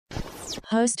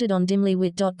Hosted on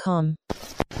dimlywit.com.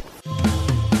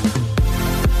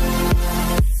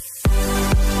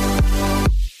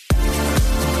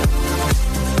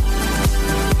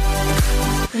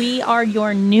 We are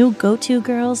your new go-to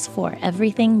girls for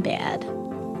everything bad.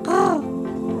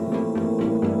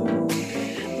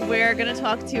 We're going to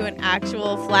talk to an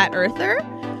actual flat earther,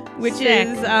 which Sick.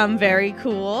 is very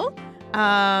cool.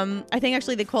 I think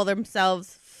actually they call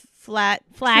themselves flatties.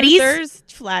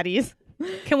 Flatties.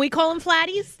 Can we call them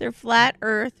flatties? They're flat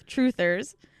earth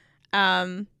truthers.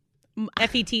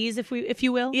 FETs, if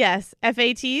you will. Yes,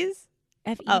 FATs.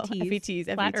 FETs. Oh,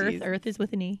 FETs. Flat FETs. Earth is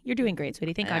with an E. You're doing great,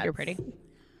 sweetie. Thank God you're pretty.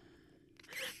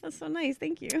 That's so nice.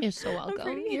 Thank you. You're so I'm welcome.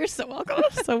 pretty. You're so welcome.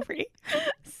 I'm so pretty.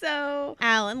 So,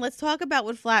 Alan, let's talk about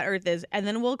what flat earth is, and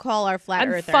then we'll call our flat I'm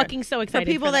earther. fucking so For excited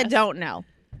people that this. don't know.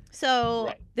 So,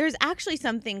 Right. there's actually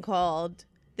something called,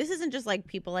 this isn't just like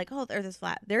people like, oh, the earth is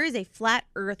flat. There is a flat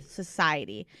earth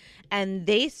society, and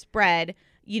they spread,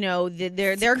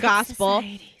 their gospel.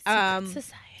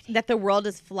 Society. That the world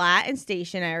is flat and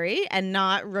stationary and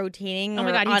not rotating Oh my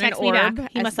or God, he on an texted me orb.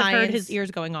 back. He as must have heard his science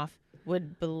ears going off.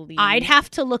 would believe. I'd have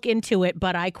to look into it,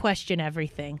 but I question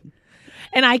everything.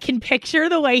 And I can picture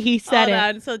the way he said Hold it.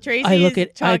 on. So Tracy's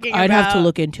talking I'd have to about-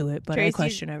 look into it, but I Tracy's-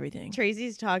 question everything.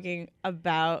 Tracy's talking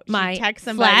about My she texts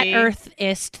flat somebody.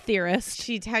 earthist theorist.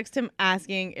 She texted him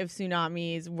asking if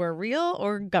tsunamis were real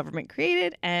or government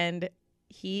created, and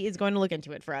he is going to look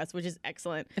into it for us, which is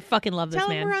excellent. I fucking love this Tell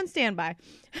him man. we're on standby.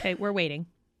 Okay, we're waiting.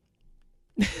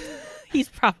 He's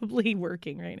probably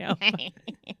working right now.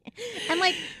 And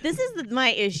like this is my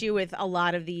issue with a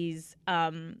lot of these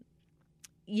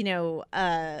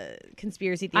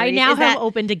conspiracy theories. I now is have that,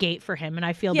 opened a gate for him, and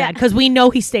I feel Yeah. bad because we know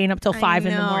he's staying up till I 5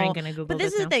 in the morning. know. Gonna Google But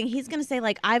this is now. the thing. He's gonna say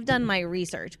like I've done my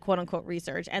research, quote unquote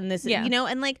research, and this Yeah.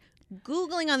 and like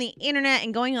Googling on the internet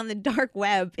and going on the dark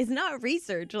web is not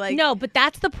research. Like No, but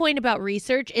that's the point about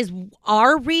research is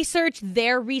our research,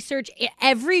 their research.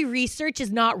 Every research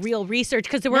is not real research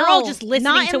because we're all just listening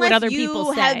not to what unless other people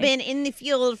you say. have been in the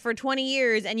field for 20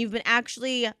 years and you've been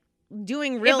actually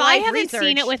doing real If I life haven't research.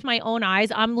 seen it with my own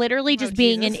eyes, I'm literally just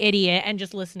being Jesus. an idiot and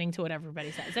just listening to what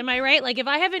everybody says. Am I right? Like if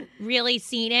I haven't really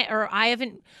seen it or I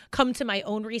haven't come to my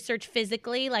own research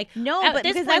physically, like No, at but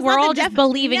this because point that's we're not the all just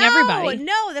believing everybody.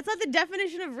 No, that's not the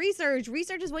definition of research.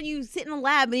 Research is when you sit in a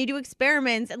lab and you do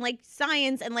experiments and like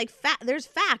science and like there's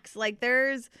facts. Like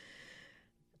there's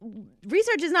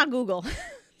research is not Google.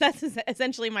 That's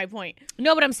essentially my point.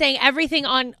 No, but I'm saying everything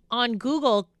on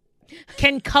Google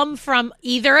can come from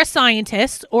either a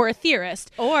scientist or a theorist.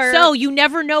 Or So you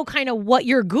never know kind of what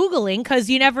you're Googling because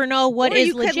you never know what or is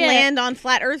you legit. could land on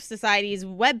Flat Earth Society's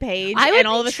webpage I would and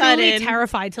all of be a truly sudden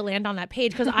terrified to land on that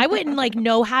page because I wouldn't like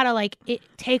know how to like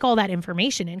take all that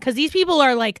information in because these people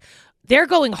are like they're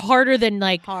going harder than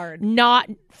like Hard. not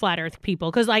flat earth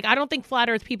people because like I don't think flat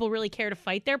earth people really care to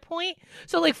fight their point.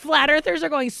 So like flat earthers are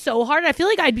going so hard. I feel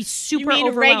like I'd be super you mean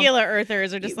overwhelmed. regular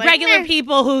earthers are just like Regular meh.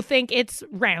 people who think it's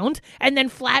round and then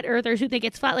flat earthers who think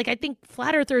it's flat. Like I think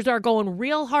flat earthers are going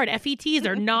real hard. FETs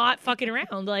are not fucking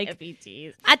around. Like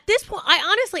FETs. at this point, I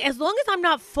honestly, as long as I'm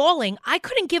not falling, I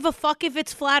couldn't give a fuck if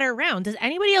it's flat or round. Does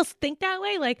anybody else think that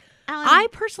way? Like Alan, I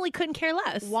personally couldn't care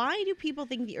less. Why do people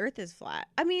think the earth is flat?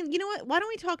 I mean, you know what? Why don't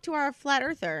we talk to our flat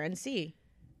earther and see?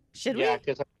 Should Yeah,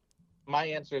 because my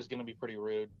answer is going to be pretty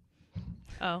rude.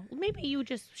 Oh, maybe you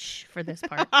just shh for this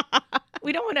part.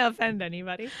 We don't want to offend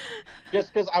anybody.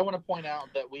 Just because I want to point out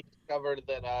that we discovered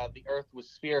that the Earth was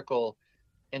spherical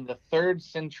in the 3rd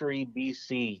century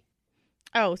BC.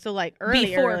 Oh, so like early,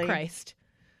 Before early. Christ.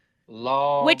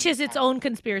 Long Which is its time. own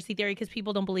conspiracy theory because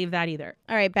people don't believe that either.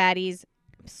 All right, baddies.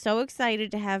 I'm so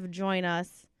excited to have join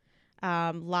us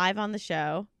live on the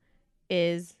show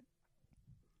is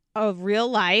a real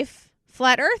life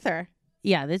flat earther.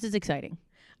 Yeah, this is exciting.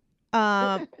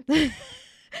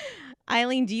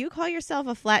 Eileen, do you call yourself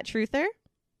a flat truther?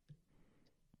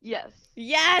 Yes.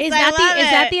 Yes, Is I that love the is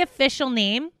that it. the official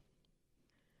name?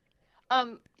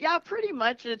 Yeah, pretty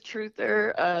much a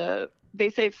truther. They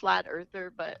say flat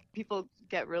earther, but people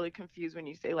get really confused when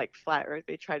you say like flat earth.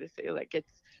 They try to say like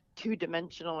it's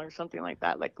 2-dimensional or something like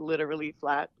that, like literally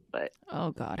flat, but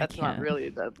Oh God, that's not really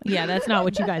the Yeah, that's not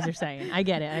what you guys are saying. I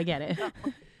get it.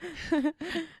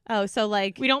 Oh, so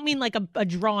like We don't mean like a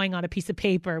drawing on a piece of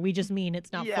paper. We just mean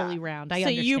it's not Yeah. fully round. I so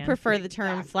understand. you prefer the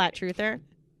term Exactly. flat truther?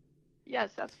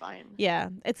 Yes, that's fine. Yeah,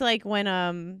 it's like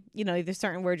when there's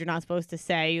certain words you're not supposed to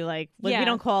say. You like we Yeah.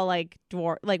 don't call like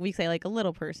dwarf, like we say like a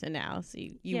little person now. So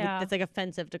you Yeah. it's like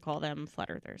offensive to call them flat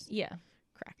earthers. Yeah.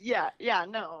 correct. Yeah,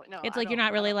 no. It's I like you're don't-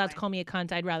 not really I don't allowed to mind. call me a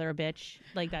cunt. I'd rather a bitch,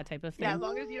 like that type of thing. Yeah, as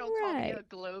long as you don't call me Right. a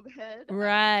globe head.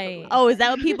 Right. Oh, is that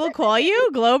what people call you?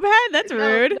 Globehead? That's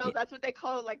rude. No, that's what they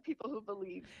call like people who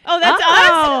believe. Oh, that's us?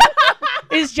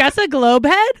 Oh. Is Jess a globe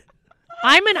head?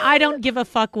 I'm an I don't give a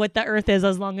fuck what the earth is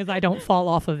as long as I don't fall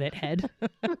off of it head.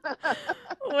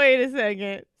 Wait a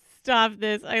second. Stop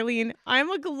this, Eileen. I'm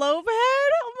a globehead?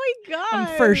 Oh my god.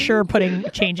 I'm for sure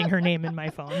changing her name in my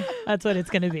phone. That's what it's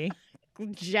going to be.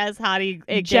 Jess Hottie.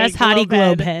 aka Jess Hottie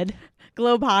Globe Head.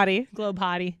 Globe Hottie. Globe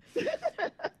Hottie.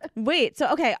 Wait, so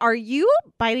okay, are you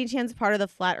by any chance part of the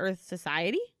Flat Earth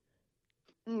Society?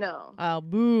 No. Oh,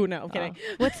 boo. No, I'm kidding.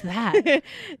 Oh, what's that?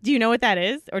 Do you know what that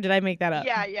is? Or did I make that up?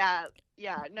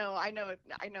 Yeah. No, I know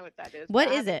what that is. What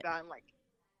but I is haven't it? gone, like,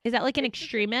 Is that like an It's just-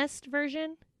 extremist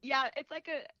version? yeah, it's like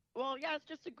it's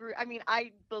just a group. I mean,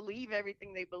 I believe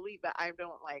everything they believe, but I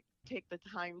don't like take the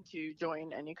time to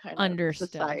join any kind Understood.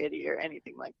 of society or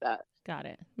anything like that. Got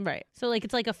it. Right. So like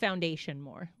it's like a foundation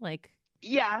more. Like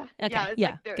Yeah. Okay, Yeah. It's yeah,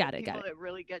 like they're got it, people got it. that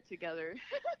really get together.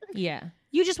 yeah.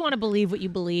 You just want to believe what you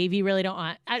believe. You really don't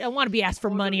want I don't want to be asked for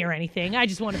money or anything. I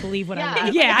just want to believe what Yeah, I'm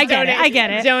like, Yeah, I get it. I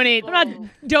get it. Donate. I'm not People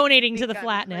donating to think the I'm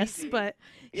flatness, crazy. but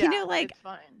You know, Yeah, like, it's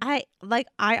fine.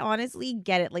 I honestly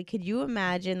get it. Like, could you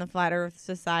imagine the Flat Earth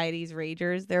Society's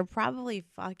ragers? They're probably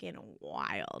fucking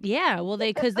wild. yeah, well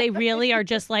because they really are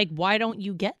just like, why don't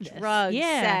you get this? Drugs,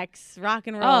 yeah. sex, rock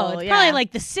and roll. Oh, it's yeah. probably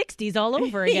like the 60s all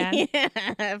over again.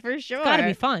 yeah, for sure. It's gotta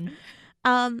be fun.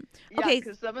 Yeah, Okay.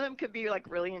 because some of them could be like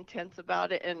really intense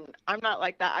about it, and I'm not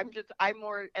like that. I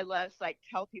more or less like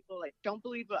tell people like don't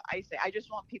believe what I say. I just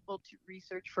want people to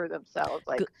research for themselves.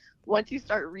 Like once you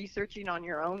start researching on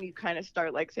your own, you kind of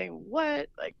start like saying what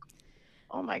like,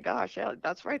 oh my gosh, yeah,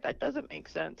 that's right, that doesn't make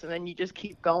sense, and then you just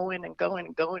keep going and going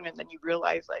and going, and then you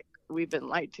realize like we've been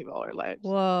lied to all our lives.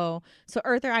 Whoa. So,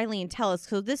 Earther Eileen, tell us.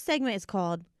 So, this segment is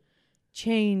called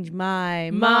Change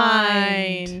My Mind.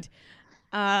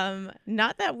 Mind.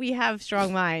 Not that we have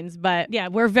strong minds, but Yeah,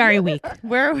 we're very weak.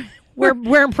 we're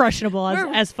We're impressionable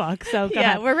We're- as fuck. So go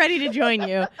yeah, ahead. we're ready to join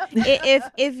you.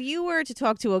 If you were to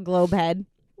talk to a globehead,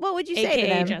 what would you say to AKA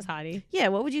them? Jess Hottie. Yeah,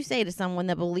 what would you say to someone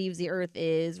that believes the Earth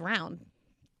is round?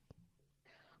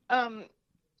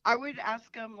 I would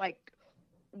ask them like,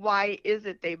 why is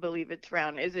it they believe it's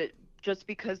round? Is it just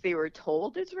because they were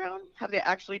told it's round? Have they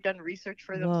actually done research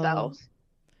for Whoa. themselves?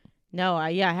 No,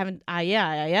 I haven't.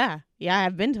 Yeah,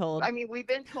 I've been told. I mean, we've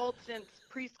been told since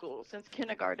preschool, since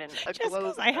kindergarten, a Just 'cause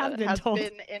globe I have been has told.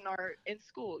 been in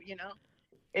school. You know,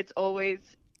 it's always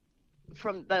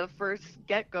from the first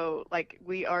get-go. Like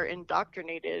we are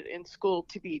indoctrinated in school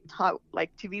to be taught,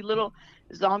 like to be little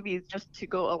zombies, just to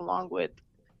go along with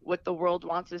what the world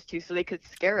wants us to, so they could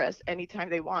scare us anytime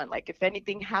they want. Like if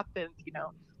anything happens, you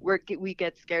know, we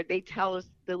get scared. They tell us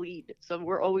the lead, so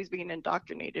we're always being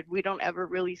indoctrinated. We don't ever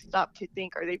really stop to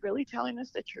think, are they really telling us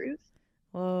the truth?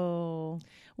 Whoa.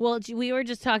 Well, we were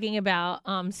just talking about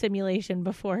simulation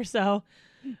before, so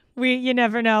you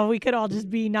never know. We could all just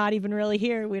be not even really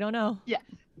here. We don't know.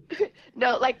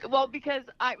 No, like, well, because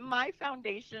my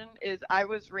foundation is I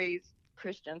was raised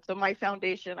Christian, so my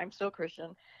foundation, I'm still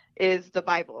Christian, is the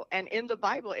Bible. And in the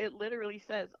Bible, it literally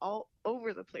says all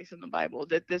over the place in the Bible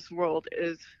that this world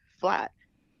is flat.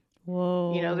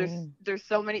 Whoa. You know, there's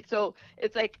so many. So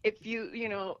it's like if you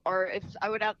know, or if I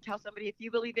would tell somebody, if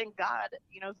you believe in God,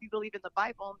 you know, if you believe in the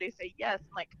Bible, and they say yes,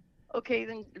 I'm like, okay,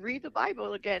 then read the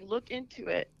Bible again, look into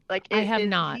it. Like I have he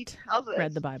not tells us.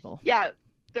 read the Bible. Yeah,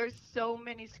 there's so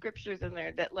many scriptures in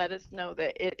there that let us know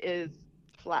that it is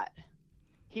flat.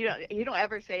 He don't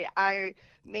ever say I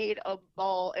made a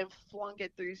ball and flung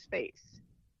it through space.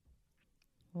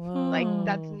 Whoa. Like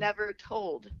that's Oh. never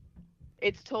told.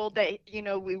 It's told that, you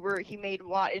know, he made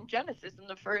water in Genesis in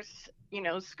the first, you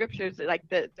know, scriptures, like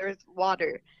there's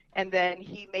water, and then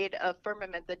he made a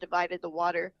firmament that divided the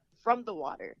water from the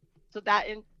water. So that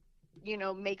you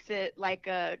know, makes it like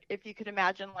if you could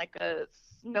imagine like a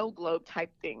snow globe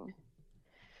type thing.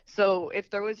 So if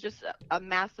there was just a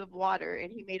mass of water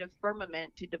and he made a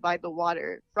firmament to divide the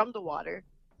water from the water,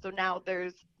 so now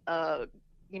there's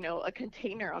you know, a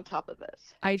container on top of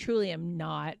us. I truly am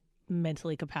not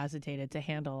mentally capacitated to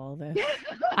handle all this.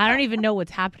 I don't even know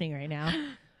what's happening right now.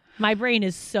 My brain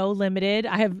is so limited.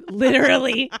 I have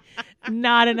literally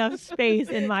not enough space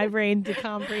in my brain to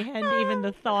comprehend even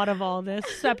the thought of all this.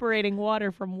 Separating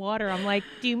water from water. I'm like,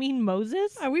 do you mean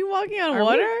Moses? Are we walking on Are we?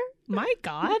 water? My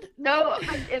God. No,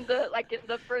 in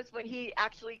the first when he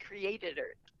actually created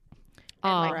Earth.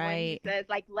 And Oh, like when right. he says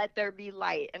like let there be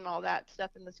light and all that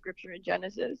stuff in the scripture in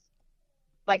Genesis.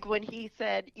 Like when he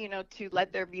said, to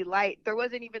let there be light, there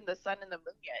wasn't even the sun and the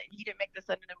moon yet. He didn't make the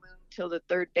sun and the moon till the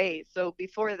third day. So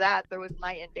before that, there was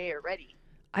night and day already.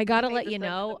 I gotta made let the you sun and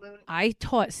know, the moon. I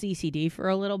taught CCD for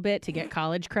a little bit to get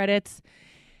college credits.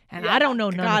 And I don't know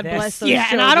none God of this. bless those yeah,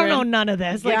 and I don't know children. none of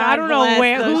this. Like, God I don't know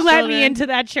bless who those let me children. into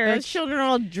that Those church. children are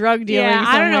all drug dealing Yeah,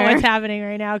 I don't know somewhere. what's happening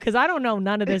right now because I don't know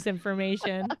none of this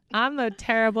information. I'm a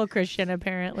terrible Christian,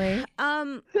 apparently.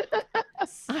 I'm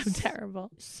terrible.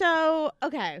 So,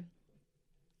 okay.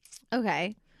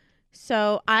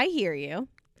 So, I hear you.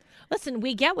 Listen,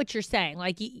 we get what you're saying.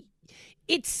 Like,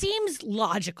 it seems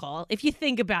logical if you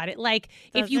think about it. Like,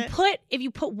 if Does you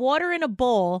it? put water in a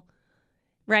bowl,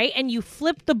 right, and you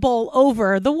flip the bowl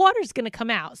over, the water's going to come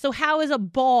out. So how is a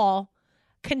ball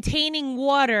containing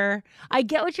water? I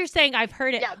get what you're saying. I've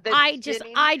heard it. Yeah, the I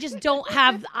spinning. just don't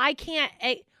have. I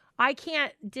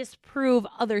can't disprove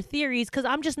other theories because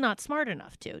I'm just not smart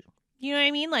enough to. You know what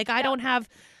I mean? Like I don't have.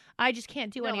 I just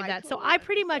can't do No, any of I that. So totally I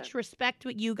pretty much understand. respect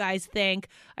what you guys think.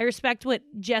 I respect what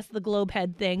Jess the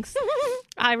Globehead thinks.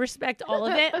 I respect all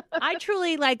of it. I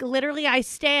truly, literally, I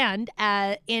stand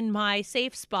in my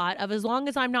safe spot of as long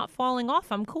as I'm not falling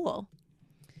off, I'm cool.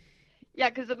 Yeah,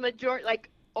 because the majority,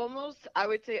 I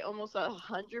would say almost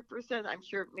 100%. I'm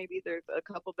sure maybe there's a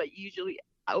couple, but usually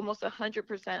almost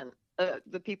 100%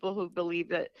 the people who believe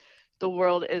that the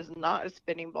world is not a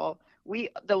spinning ball.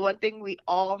 The one thing we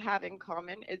all have in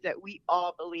common is that we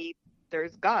all believe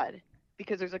there's God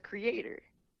because there's a creator.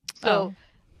 So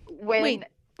when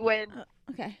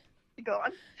Okay. go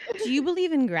on. Do you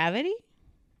believe in gravity?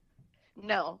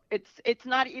 No, it's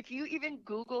not. If you even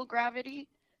Google gravity,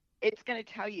 it's going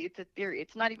to tell you it's a theory.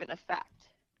 It's not even a fact.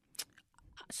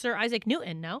 Sir Isaac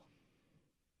Newton, no?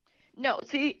 No,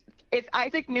 see, if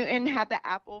Isaac Newton had the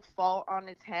apple fall on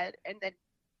his head, and then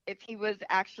if he was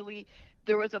actually,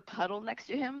 there was a puddle next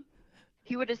to him,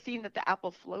 he would have seen that the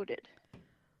apple floated.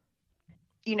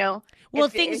 Well,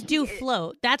 If things it- do it-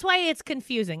 float. That's why it's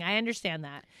confusing. I understand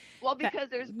that. Well, because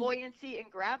there's buoyancy and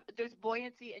there's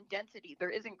buoyancy and density.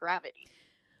 There isn't gravity.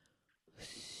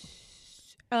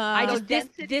 I So just this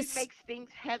density makes things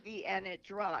heavy and it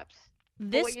drops.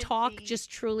 this talk buoyancy-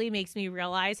 just truly makes me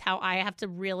realize how I have to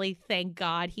really thank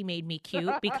God he made me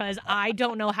cute because I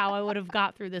don't know how I would have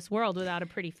got through this world without a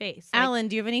pretty face. Like, Alan,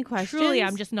 do you have any questions? truly,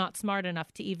 I'm just not smart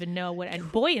enough to even know what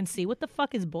and buoyancy. What the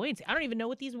fuck is buoyancy? I don't even know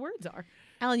what these words are.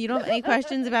 Alan, you don't have any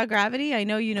questions about gravity? I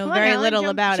know you know Come on, very Alan, little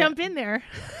jump, about jump it. in there.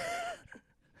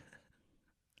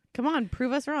 Come on,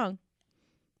 prove us wrong.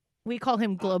 We call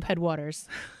him Globehead Waters.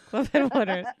 Globe head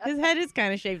waters. His head is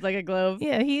kind of shaped like a globe.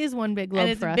 Yeah, he is one big globe and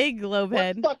it's for a us. big globe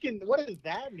head. What does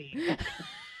that mean?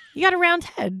 You got a round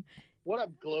head. What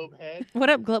up, globe head? What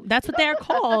up, globe? That's what they're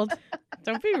called.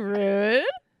 Don't be rude.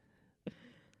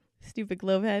 Stupid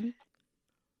globe head.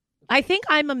 I think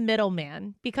I'm a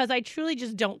middleman because I truly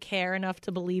just don't care enough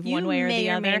to believe one way or the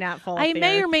other. may not fall off I the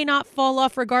may earth. or may not fall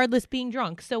off regardless being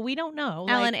drunk. So we don't know.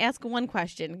 Alan, Like, ask one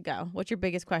question. Go. What's your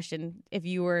biggest question if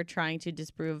you were trying to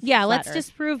disprove yeah, flat let's Earth?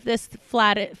 disprove this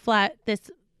this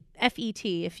FET,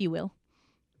 if you will.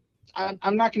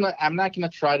 I'm not gonna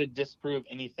try to disprove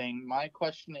anything. My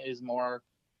question is more,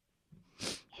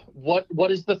 what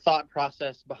is the thought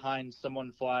process behind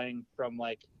someone flying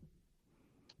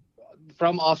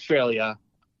from Australia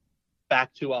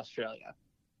back to Australia,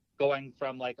 going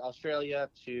from Australia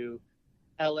to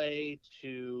LA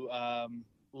to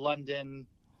London?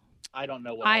 I don't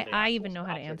know what. all the I actual even know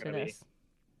how to stops are answer gonna be. this.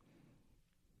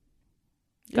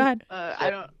 Go ahead. I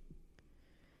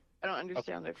don't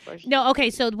understand the question. No, okay.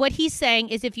 So what he's saying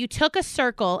is if you took a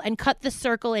circle and cut the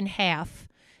circle in half,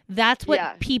 that's what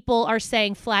Yeah. people are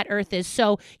saying flat Earth is.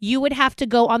 So you would have to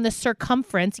go on the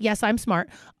circumference, yes, I'm smart,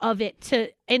 of it to,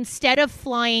 instead of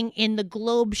flying in the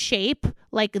globe shape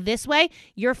like this way,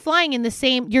 you're flying in the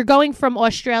same, you're going from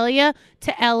Australia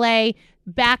to LA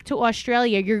back to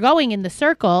Australia. You're going in the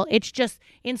circle. It's just,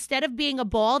 instead of being a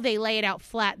ball, they lay it out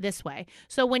flat this way.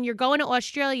 So when you're going to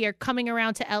Australia, you're coming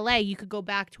around to LA, you could go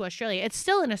back to Australia. It's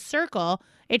still in a circle.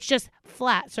 It's just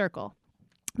flat circle.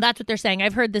 That's what they're saying.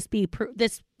 I've heard this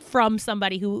this from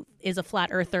somebody who is a flat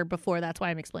earther before. That's why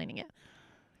I'm explaining it.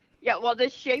 Yeah, well, the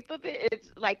shape of it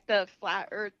is like the flat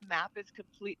Earth map is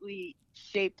completely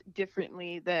shaped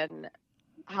differently than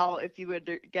how if you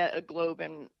would get a globe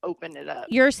and open it up.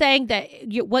 You're saying that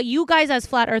what you guys as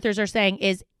flat earthers are saying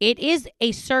is it is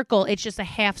a circle. It's just a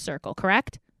half circle,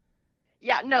 correct?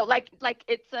 Yeah, no, like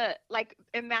it's a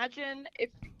imagine if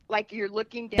you're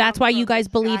looking down. That's why you from the guys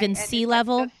believe sky in and sea it's,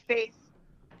 level? the face.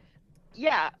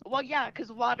 Yeah, well, yeah,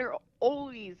 because water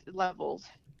always levels.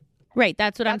 Right.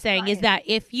 That's what I'm That's saying is fine. that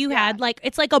if you Yeah. had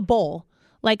it's like a bowl.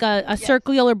 like a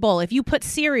circular bowl. If you put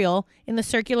cereal in the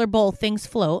circular bowl, things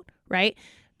float, right?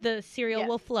 The cereal Yes.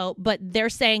 will float, but they're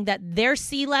saying that their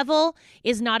sea level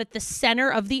is not at the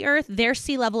center of the earth. Their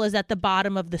sea level is at the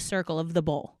bottom of the circle of the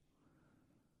bowl.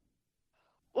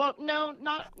 Well, no,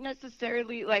 not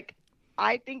necessarily. Like,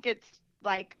 I think it's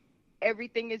like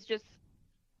everything is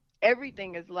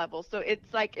level. So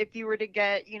it's like if you were to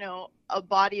get, a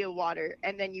body of water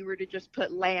and then you were to just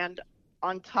put land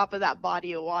on top of that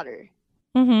body of water.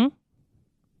 Mm-hmm.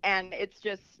 And it's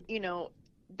just,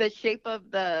 the shape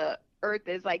of the earth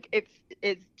is like,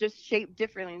 it's just shaped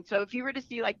differently. And so if you were to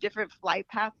see like different flight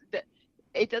paths,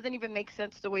 it doesn't even make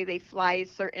sense the way they fly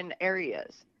certain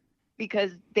areas,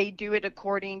 because they do it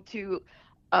according to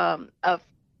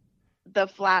the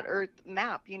flat earth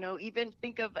map. Even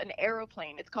think of an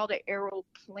aeroplane. It's called an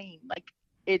aeroplane. Like,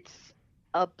 it's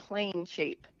a plane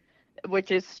shape,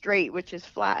 which is straight, which is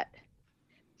flat.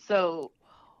 So,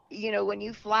 when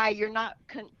you fly, you're not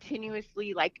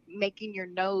continuously like making your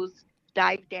nose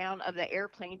dive down of the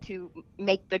airplane to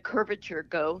make the curvature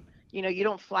go. You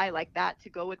don't fly like that to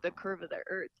go with the curve of the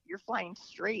earth. You're flying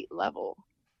straight level.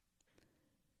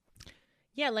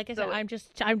 Yeah, like I said, So-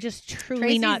 I'm just truly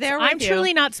Tracy's not. there with I'm you.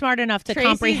 truly not smart enough to Tracy's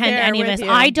comprehend there any of with this.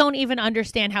 you. I don't even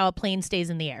understand how a plane stays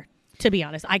in the air. To be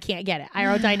honest, I can't get it.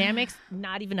 Aerodynamics,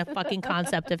 not even a fucking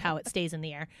concept of how it stays in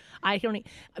the air. I don't.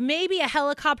 Maybe a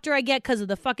helicopter I get because of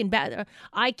the fucking bad.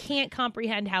 I can't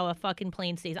comprehend how a fucking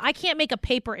plane stays. I can't make a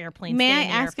paper airplane. May stay I in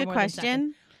the air ask for a more than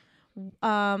second.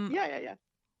 question? Yeah.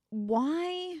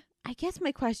 Why? I guess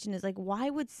my question is like,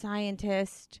 why would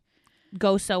scientists?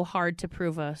 Go so hard to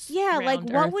prove us. Yeah, like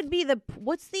round what Earth. would be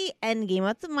what's the end game?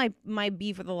 That's my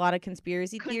beef with a lot of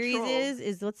conspiracy theories Control.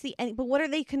 is what's the end? But what are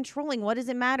they controlling? What does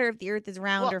it matter if the Earth is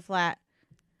round Well- or flat?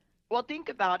 Well, think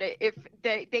about it. If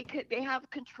they have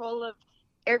control of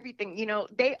everything,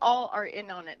 they all are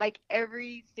in on it. Like,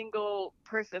 every single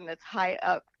person that's high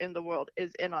up in the world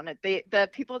is in on it. The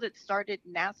people that started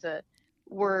NASA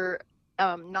were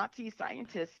Nazi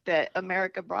scientists that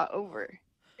America brought over.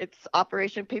 It's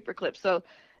Operation Paperclip. So,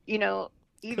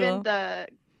 even Cool.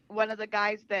 one of the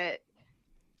guys that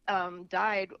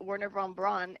died, Werner von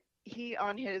Braun, he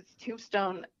on his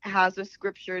tombstone has a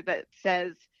scripture that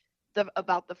says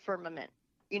about the firmament.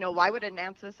 Why would a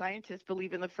NASA scientist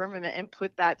believe in the firmament and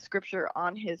put that scripture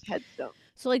on his headstone?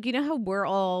 So like how we're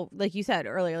all, like you said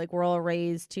earlier, like we're all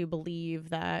raised to believe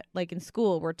that, like in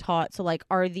school we're taught. So like,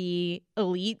 are the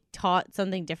elite taught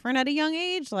something different at a young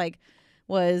age? Like,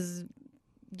 was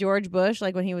George Bush,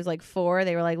 like when he was like 4,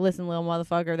 they were like, listen, little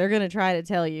motherfucker, they're gonna try to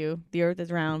tell you the Earth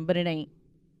is round, but it ain't.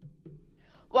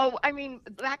 Well, I mean,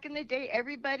 back in the day,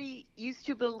 everybody used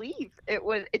to believe it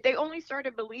was. They only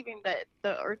started believing that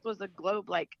the Earth was a globe,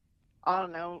 like, I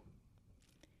don't know,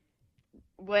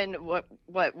 when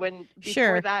before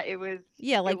Sure. that it was.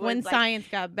 Yeah, like it when was, science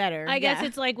got better. I guess Yeah.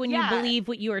 it's like when Yeah. you believe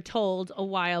what you were told a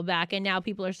while back, and now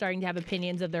people are starting to have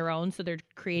opinions of their own, so they're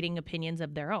creating opinions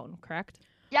of their own. Correct?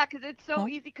 Yeah, because it's so Huh?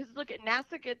 easy. Because look at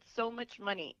NASA gets so much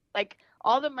money. Like,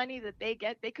 all the money that they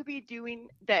get, they could be doing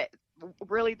that.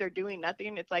 Really, they're doing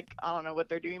nothing. It's like, I don't know what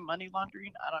they're doing, money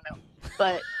laundering. I don't know,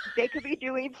 but they could be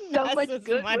doing so much NASA's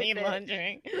good money with it.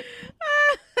 laundering.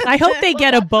 I hope they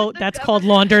get a that's what boat the that's called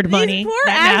laundered money. These poor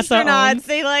that NASA astronauts, owns.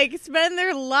 they like spend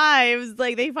their lives,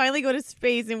 like they finally go to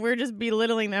space and we're just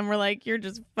belittling them. We're like, you're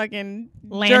just fucking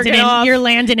jerking off. You're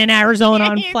landing in Arizona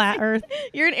on flat Earth.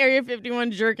 You're in Area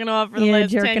 51 jerking off for the Yeah,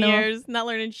 last 10 jerking off. years, not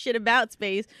learning shit about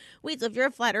space. Wait, so if you're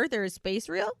a flat earther, is space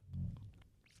real?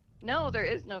 No, there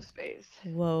is no space.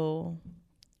 Whoa.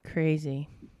 Crazy.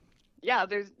 Yeah,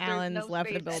 there's Alan's no left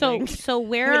the space. building. So We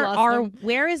where lost are them.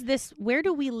 where is this? Where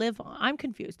do we live? I'm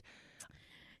confused.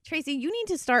 Tracy, you need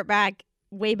to start back,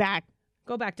 way back.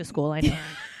 Go back to school. I know.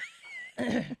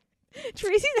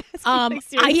 Tracy's asking like,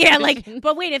 serious Yeah, questions. like,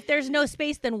 but wait, if there's no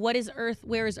space, then what is Earth?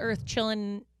 Where is Earth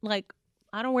chilling? Like,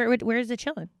 I don't where is it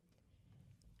chilling?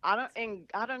 I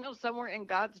don't know, somewhere in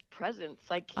God's presence.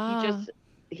 Like, Ah.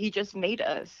 he just made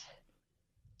us.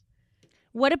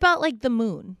 What about like the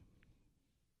moon?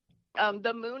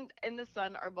 The moon and the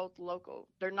sun are both local.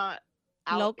 They're not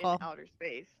out Local. in outer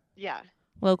space. Yeah.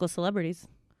 Local celebrities.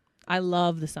 I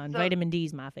love the sun. So- Vitamin D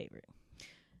is my favorite.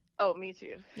 Oh, me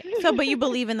too. So, but you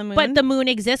believe in the moon? But the moon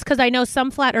exists because I know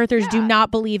some flat earthers do Yeah. not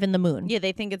believe in the moon. yeah,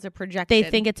 they think it's a projection. They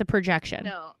think it's a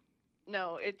projection.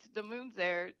 No, it's the moon's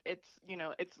there. It's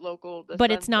it's local. The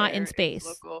But it's sun's not in there, it's space.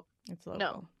 local. it's local.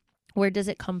 No. Where does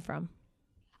it come from?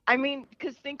 I mean,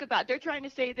 because think about, they're trying to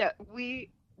say that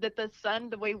the sun,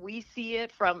 the way we see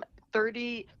it from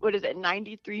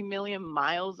 93 million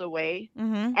miles away,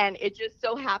 Mm-hmm. and it just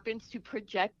so happens to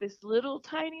project this little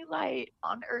tiny light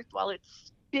on Earth while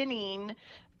it's spinning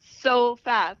so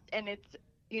fast, and it's,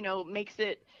 makes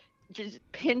it just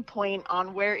pinpoint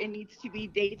on where it needs to be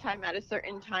daytime at a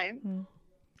certain time.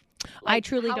 I Like,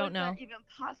 truly how don't is know. that even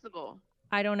possible?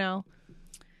 I don't know.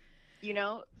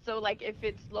 So like if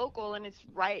it's local and it's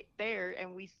right there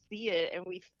and we see it and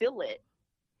we feel it.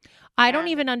 I don't And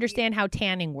even understand how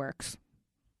tanning works.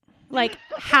 Like,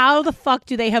 how the fuck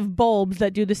do they have bulbs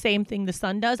that do the same thing the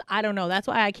sun does? I don't know. That's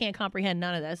why I can't comprehend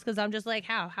none of this, because I'm just like,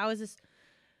 how is this?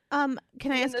 Can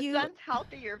I And ask the you? sun's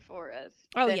healthier for us.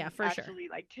 Oh, than yeah, for sure. actually,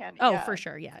 like tanning. Oh, yeah. for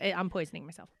sure. Yeah, I'm poisoning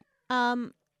myself.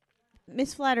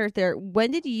 Miss Flat Earther,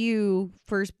 when did you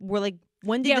first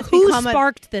when did Yeah, this who become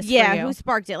sparked this? yeah, for you? who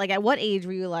sparked it? Like, at what age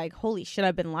were you like, holy shit,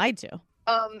 I've been lied to?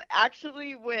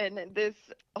 Actually, when this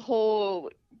whole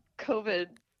COVID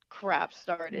crap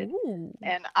started, Ooh.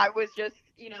 and I was just,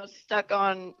 stuck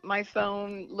on my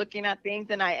phone looking at things,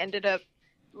 and I ended up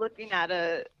looking at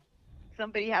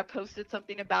somebody had posted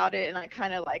something about it, and I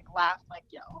kind of like laughed, like,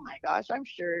 yeah, oh my gosh, I'm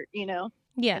sure,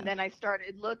 Yeah. And then I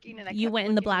started looking, and You went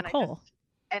in the black hole.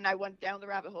 And I went down the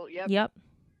rabbit hole. Yep. Yep.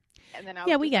 And then I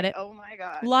Yeah, was we just get like, it. oh my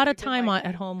god. A lot of we've been time like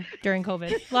at home during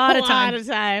COVID. A lot of time.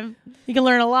 time. You can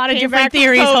learn a lot of Came different back from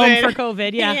theories home COVID. for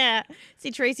COVID. Yeah.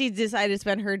 See, Tracy decided to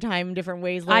spend her time different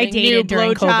ways. I learning dated new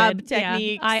during blowjob COVID. Yeah.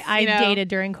 techniques. I dated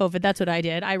during COVID. That's what I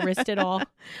did. I risked it all.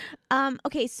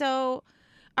 Okay, so,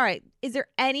 all right. Is there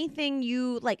anything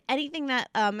anything that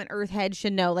an Earthhead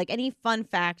should know? Like, any fun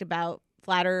fact about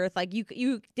Flat Earth? Like,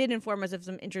 you did inform us of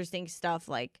some interesting stuff,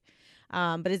 like,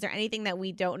 but is there anything that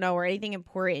we don't know or anything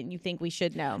important you think we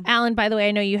should know? Alan, by the way,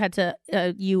 I know you had to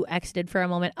you exited for a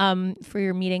moment for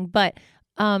your meeting, but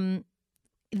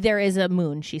there is a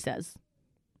moon, she says.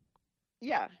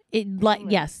 Yeah.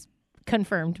 Yes,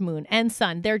 confirmed moon and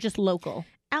sun. They're just local.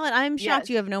 Alan, I'm shocked Yes.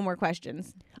 you have no more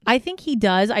questions. I think he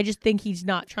does. I just think he's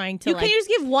not trying to Can you just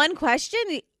give one question?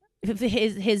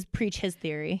 his preach his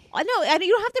theory. No,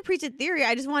 you don't have to preach a theory.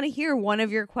 I just want to hear one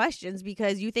of your questions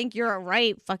because you think you're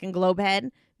right, fucking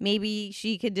globehead. Maybe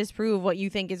she could disprove what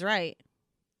you think is right.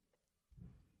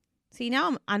 See,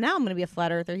 now I'm going to be a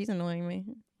flat earther. He's annoying me.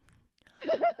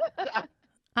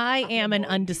 I am an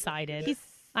undecided. He's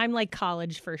I'm like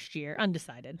college first year,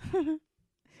 undecided.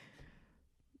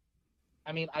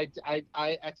 I mean,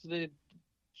 I exited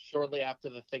shortly after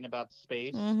the thing about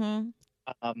space.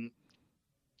 mm-hmm.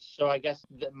 So I guess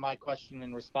my question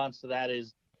in response to that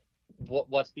is,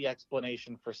 what's the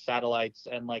explanation for satellites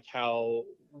and like how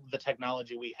the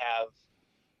technology we have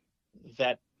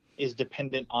that is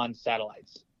dependent on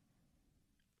satellites?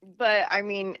 But I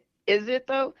mean, is it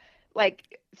though?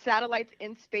 Like satellites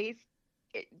in space,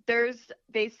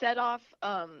 they set off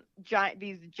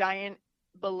these giant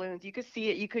balloons. You could see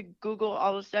it. You could Google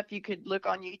all the stuff. You could look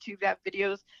on YouTube at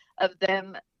videos of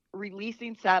them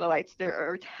releasing satellites that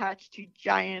are attached to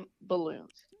giant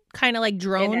balloons. Kind of like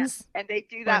drones. And they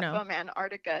do that no? from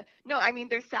Antarctica. No, I mean,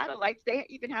 there's satellites. They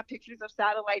even have pictures of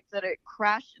satellites that are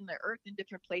crashed in the Earth in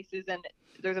different places, and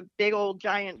there's a big old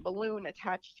giant balloon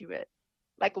attached to it.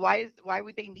 Like, why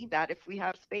would they need that if we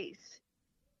have space?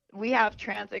 We have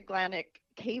transatlantic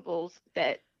cables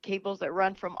that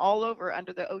run from all over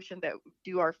under the ocean that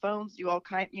do our phones, do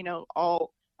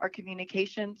all our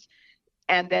communications.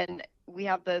 And then we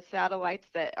have the satellites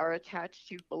that are attached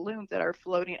to balloons that are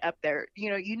floating up there.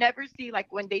 You never see,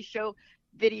 like, when they show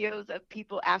videos of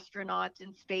people, astronauts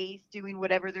in space doing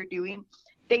whatever they're doing,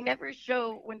 they never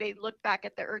show, when they look back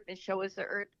at the Earth and show us the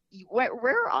Earth,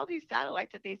 where are all these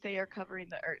satellites that they say are covering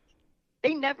the Earth?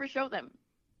 They never show them.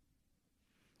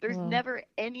 There's never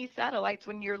any satellites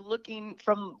when you're looking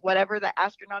from whatever the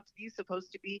astronaut's view is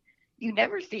supposed to be. You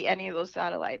never see any of those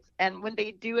satellites. And when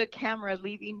they do a camera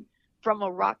leaving from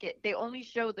a rocket, they only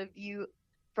show the view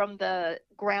from the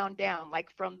ground down, like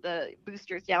from the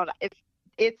boosters down. If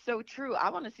it's so true, I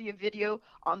want to see a video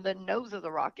on the nose of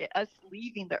the rocket, us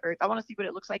leaving the Earth. I want to see what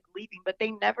it looks like leaving, but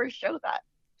they never show that.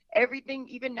 Everything,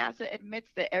 even NASA admits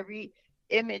that every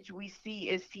image we see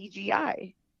is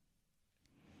CGI.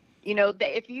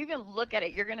 If you even look at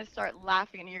it, you're going to start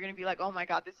laughing and you're going to be like, oh my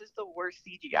God, this is the worst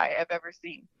CGI I've ever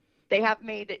seen. They have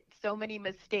made so many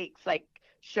mistakes, like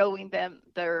showing them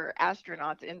their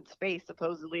astronauts in space,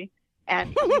 supposedly.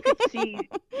 And you could see,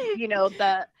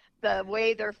 the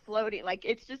way they're floating. Like,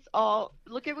 it's just all,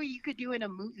 look at what you could do in a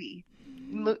movie.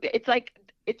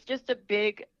 It's just a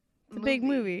big movie. Big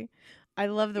movie. I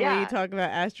love the way you talk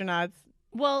about astronauts.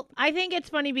 Well, I think it's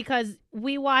funny because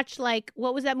we watched, like,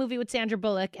 what was that movie with Sandra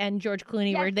Bullock and George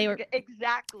Clooney where they were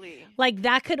exactly like,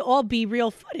 that could all be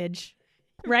real footage,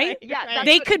 right? Yeah,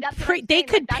 they could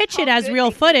pitch it as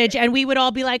real footage, and we would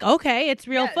all be like, okay, it's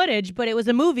real footage, but it was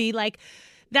a movie. Like,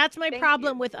 that's my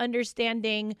problem with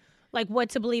understanding like what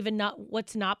to believe and what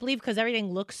to not believe because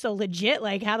everything looks so legit.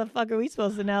 Like, how the fuck are we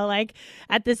supposed to know? Like,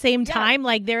 at the same time,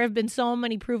 like there have been so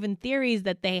many proven theories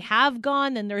that they have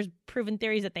gone, and there's proven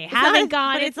theories that they haven't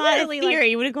gone. But it's not a literally theory. like,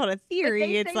 You wouldn't call it a But they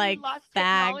theory. It's say like we lost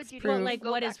facts, technology to proof. like,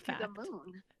 go what back is to the fact?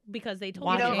 moon. because they told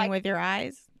Watching you. know, like- with your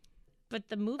eyes. But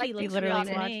the movie Like, You looks think literally about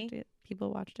real to watched me. it.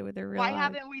 People watched it with their real Why eyes.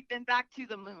 haven't we been back to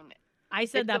the moon? I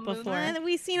said If that the moon- before. And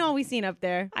we've seen all we've seen up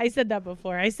there. I said that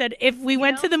before. I said if we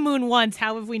went know? to the moon once,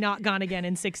 how have we not gone again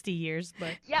in 60 years?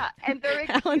 But Yeah, and they're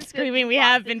Alan's excuses screaming, "We lost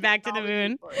have the been back to the technology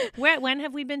moon." for it. when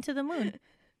have we been to the moon?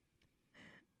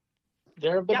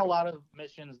 There have been Yeah. a lot of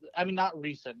missions. I mean, not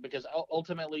recent, because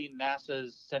ultimately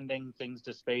NASA's sending things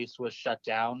to space was shut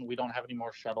down. We don't have any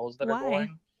more shuttles that Why? are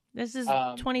going. This is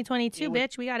Um, 2022, it was-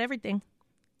 bitch. We got everything.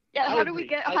 Yeah, I how do agree. we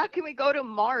get? I- How can we go to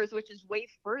Mars, which is way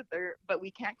further, but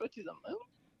we can't go to the moon?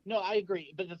 No, I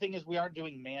agree. But the thing is, we aren't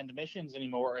doing manned missions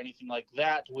anymore or anything like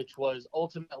that, which was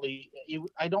ultimately,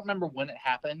 I don't remember when it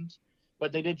happened,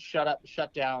 but they did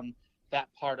shut down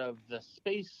that part of the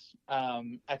space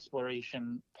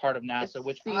exploration part of NASA, It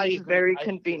which seems I agree. very I-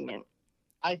 convenient.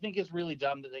 I think it's really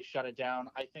dumb that they shut it down.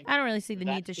 I think I don't really see the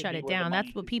that need to should shut be it where the down. money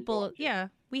That's what should be people, going to. yeah.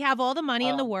 We have all the money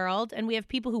in the Um, world, and we have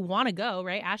people who want to go,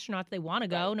 right? Astronauts, they want to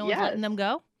go. Right. No one's letting Yes. them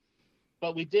go.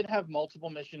 but we did have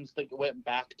multiple missions that went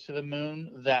back to the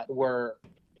moon that were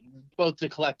both to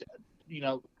collect,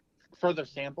 further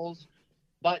samples,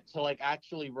 but to like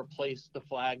actually replace the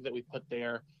flag that we put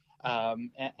there,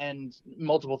 and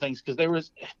multiple things, because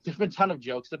there's been a ton of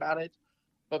jokes about it,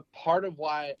 but part of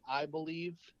why I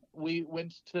believe we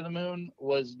went to the moon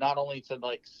was not only to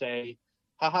like say,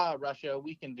 haha, Russia,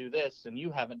 we can do this and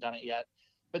you haven't done it yet,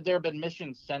 but there have been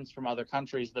missions sent from other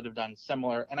countries that have done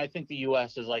similar, and I think the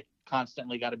US is like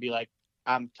constantly got to be like,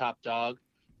 I'm top dog,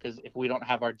 because if we don't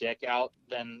have our dick out,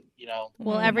 then Well,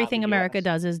 we're not everything the America US.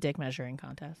 does is dick measuring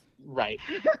contest. Right.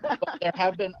 But there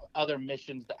have been other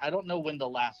missions that I don't know when the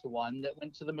last one that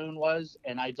went to the moon was,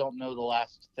 and I don't know the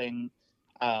last thing.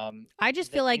 I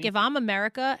just feel like if I'm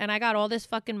America and I got all this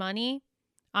fucking money,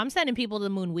 I'm sending people to the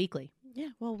moon weekly. Yeah,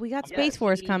 well, we got Yeah, Space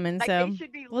Force see, coming, Like so they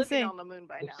should be we'll living see. on the moon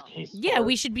by now. Yeah,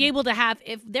 we should be able to have,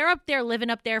 if they're up there living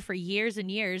up there for years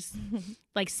and years,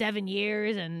 like 7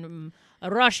 years, and a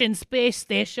Russian space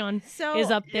station So is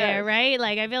up there, yes. right?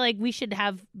 Like, I feel like we should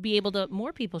be able to,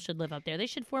 more people should live up there. They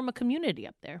should form a community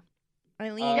up there.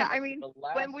 Eileen, Yeah, I mean, the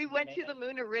last when we went to man- the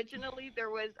moon originally, there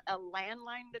was a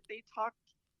landline that they talked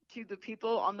to the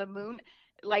people on the moon.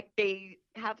 Like they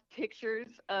have pictures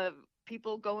of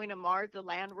people going to Mars, the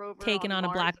Land Rover Taken on a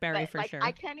Mars, BlackBerry but, for like, sure.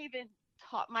 I can't even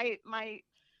talk. My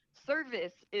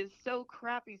service is so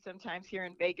crappy sometimes here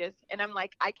in Vegas, and I'm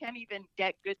like, I can't even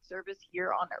get good service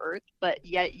here on Earth, but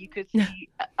yet you could see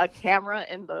a camera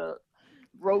in the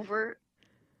rover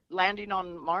landing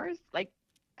on Mars. Like,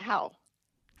 how?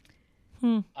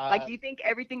 Like, do you think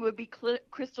everything would be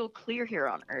crystal clear here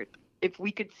on Earth if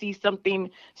we could see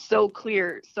something so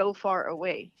clear, so far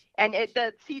away? And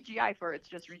the CGI for it's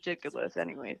just ridiculous,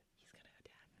 anyways.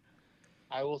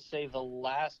 I will say the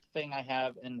last thing I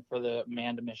have in for the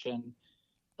manned mission,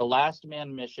 the last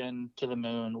manned mission to the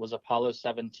moon was Apollo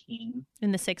 17,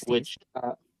 In the 60s. which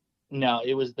no,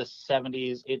 it was the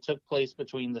 70s. It took place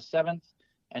between the 7th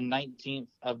and 19th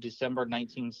of December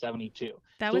 1972.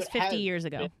 that So was it 50 has years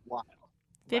ago. been a while.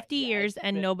 50 Right, yeah, years, it's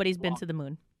and been nobody's been long. to the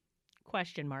moon.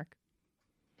 Question mark.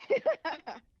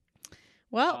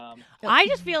 well, I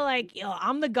just feel like,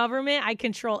 I'm the government. I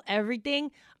control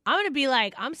everything. I'm going to be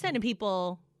like, I'm sending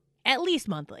people at least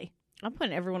monthly. I'm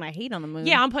putting everyone I hate on the moon.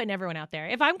 Yeah, I'm putting everyone out there.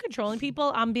 If I'm controlling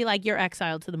people, I'm be like, you're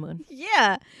exiled to the moon.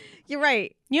 yeah, you're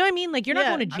right. You know what I mean? Like, you're not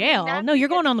Yeah. going to I mean, jail. NASA no, you're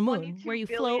going gets on the moon $22 where you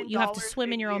billion float. You have to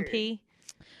swim a in your own year. pee.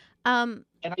 Um,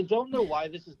 And I don't know why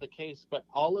this is the case, but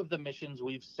all of the missions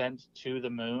we've sent to the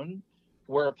moon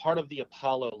were a part of the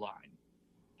Apollo line.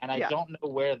 And I Yeah. don't know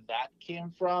where that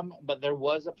came from, but there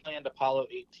was a planned Apollo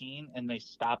 18 and they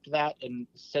stopped that. And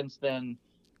since then,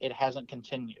 it hasn't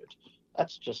continued.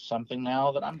 That's just something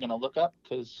now that I'm going to look up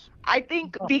because I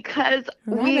think because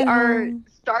we Rabbit are hole.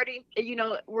 starting,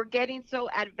 we're getting so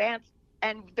advanced,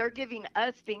 and they're giving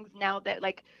us things now that,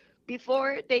 like,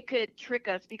 before they could trick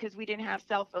us because we didn't have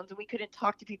cell phones and we couldn't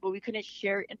talk to people, we couldn't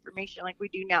share information like we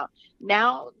do now.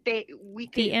 Now we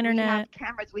The internet. we have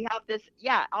cameras, we have this,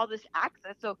 all this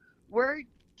access. So we're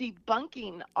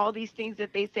debunking all these things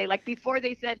that they say. Like before,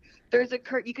 they said there's a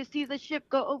curve, you could see the ship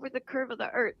go over the curve of the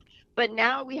Earth. But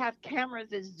now we have cameras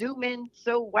that zoom in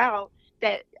so well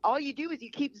that all you do is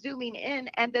you keep zooming in,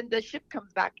 and then the ship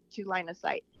comes back to line of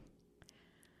sight.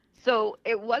 So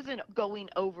it wasn't going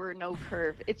over no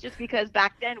curve. It's just because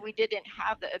back then we didn't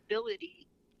have the ability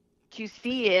to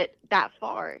see it that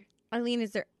far. Eileen,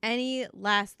 is there any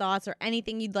last thoughts or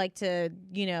anything you'd like to,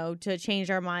 to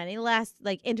change our mind? Any last,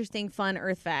 interesting, fun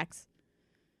Earth facts?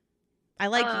 I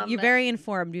like you're very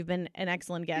informed. You've been an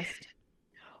excellent guest.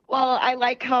 Well, I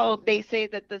like how they say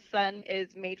that the sun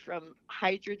is made from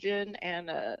hydrogen and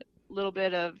a little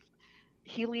bit of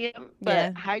helium.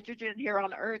 But hydrogen here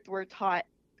on Earth, we're taught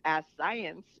as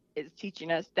science is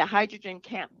teaching us that hydrogen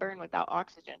can't burn without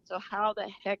oxygen. So how the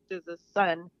heck does the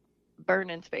sun burn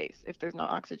in space if there's no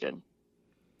oxygen?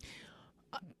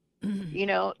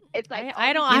 It's like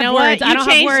I don't You have know words. what? I don't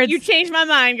have words. You changed my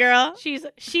mind, girl.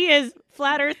 She is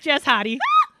flat Earth Jess Hottie.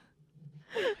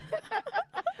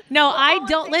 No, I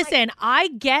don't listen. I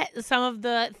get some of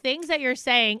the things that you're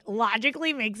saying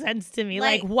logically make sense to me.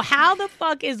 Like how the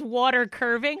fuck is water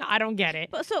curving? I don't get it.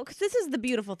 But because this is the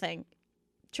beautiful thing,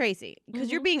 Tracy,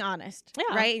 because you're being honest,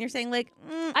 right? And you're saying I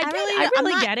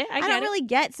really get it. I don't really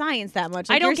get science that much.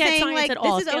 I don't you're get saying, science at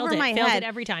all. This is over my Failed head it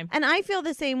every time. and I feel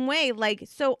the same way.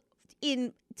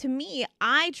 To me,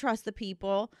 I trust the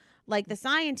people like the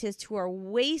scientists who are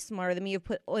way smarter than me, have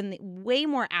put in way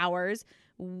more hours,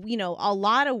 a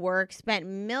lot of work, spent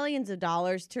millions of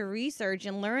dollars to research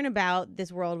and learn about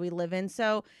this world we live in.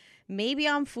 So maybe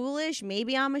I'm foolish.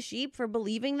 Maybe I'm a sheep for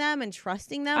believing them and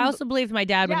trusting them. I also believed my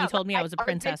dad when he told me I was a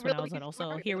princess when I was little.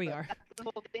 So here we are.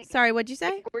 Sorry, what'd you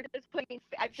say? We're just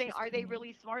I'm saying, are they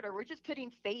really smarter? We're just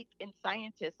putting faith in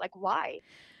scientists. Like, why?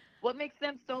 What makes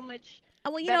them so much?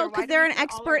 Well, because they're an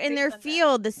expert in their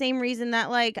field. The same reason that,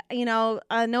 no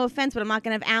offense, but I'm not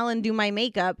going to have Alan do my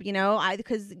makeup,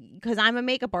 because I'm a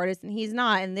makeup artist and he's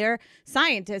not, and they're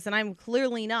scientists and I'm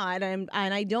clearly not, and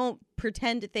I don't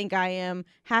pretend to think I am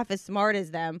half as smart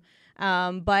as them.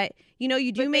 But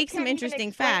you do make some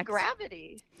interesting facts.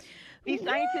 Gravity. These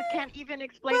scientists can't even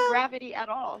explain gravity at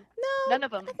all. No, none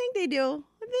of them. I think they do.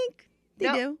 I think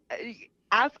they do.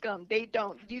 Ask them. They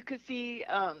don't. You could see.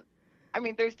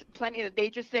 There's plenty of. They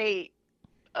just say,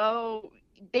 "Oh,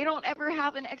 they don't ever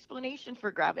have an explanation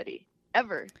for gravity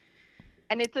ever,"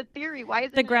 and it's a theory. Why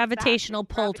is the gravitational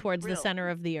pull towards real? The center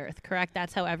of the Earth? Correct.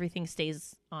 That's how everything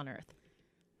stays on Earth.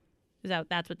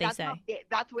 That's what they say.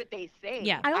 That's what they say.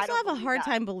 Yeah. I also have a hard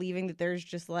time believing that there's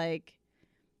just a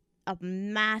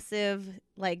massive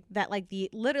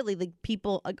the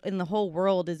people in the whole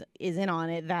world is in on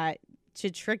it, that to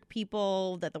trick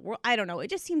people, that the world, I don't know, it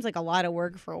just seems like a lot of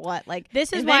work for what.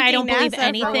 This is why I don't believe NASA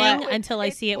anything until I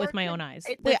see it with my own eyes.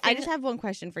 Wait, I just have one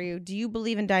question for you. Do you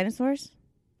believe in dinosaurs?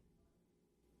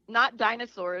 Not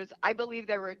dinosaurs. I believe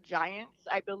there were giants.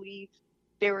 I believe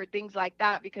there were things like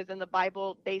that, because in the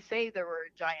Bible they say there were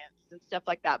giants and stuff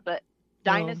like that. But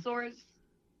dinosaurs,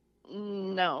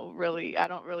 no, really, I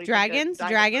don't really. Dragons?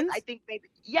 I think maybe,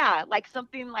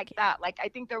 something like that. I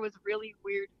think there was really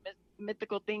weird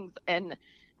mythical things in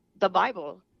the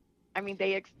Bible.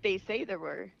 They say there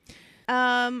were.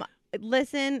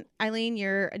 Listen, Eileen,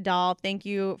 you're a doll. Thank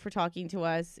you for talking to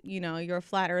us. You're a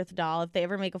flat Earth doll. If they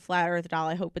ever make a flat Earth doll,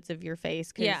 I hope it's of your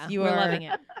face. Yeah, we're loving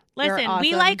it. Listen,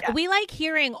 awesome. we like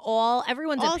hearing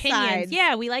everyone's all opinions. Sides.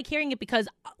 Yeah, we like hearing it because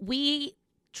we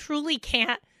truly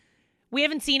can't. We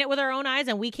haven't seen it with our own eyes,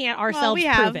 and we can't ourselves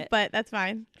prove it. But that's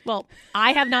fine. Well,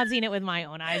 I have not seen it with my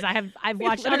own eyes. I've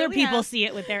watched other people see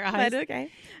it with their eyes. But okay.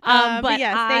 But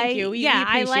yes, thank you. We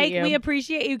appreciate you. We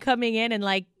appreciate you coming in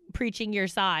and preaching your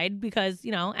side, because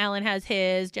Alan has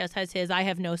his, Jess has his. I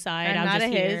have no side. I'm not just a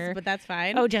here. his, but that's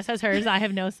fine. Oh, Jess has hers. I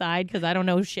have no side because I don't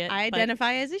know shit. I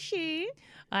identify as a she.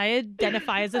 I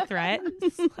identify as a threat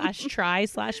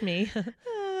 /try/me.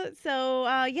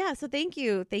 So thank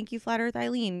you, Flat Earth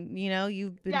Eileen.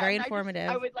 You've been very informative.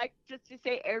 I would like just to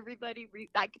say, everybody,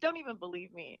 don't even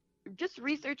believe me. Just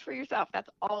research for yourself. That's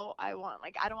all I want.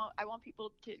 I want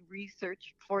people to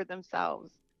research for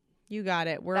themselves. You got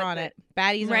it. We're on it.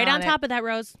 Baddies are right on it. top of that,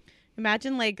 Rose.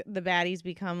 Imagine the baddies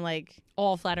become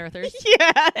all flat earthers.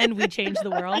 Yeah, and we change the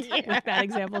world with Bad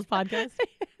Examples podcast.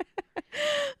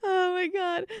 Oh my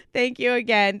God! Thank you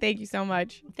again. Thank you so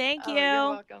much. Thank you. You're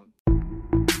welcome.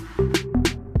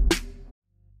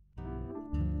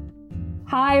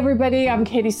 Hi, everybody. I'm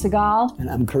Katie Segal. And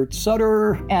I'm Kurt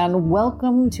Sutter. And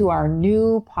welcome to our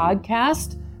new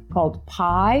podcast called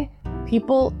PI,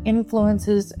 People,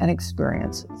 Influences, and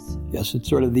Experiences. Yes, it's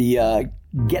sort of the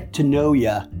get to know you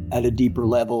at a deeper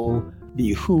level,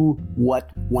 the who,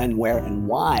 what, when, where, and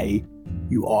why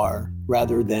you are,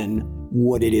 rather than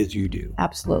what it is you do.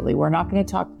 Absolutely. We're not going to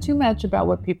talk too much about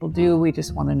what people do. We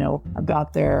just want to know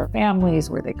about their families,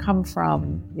 where they come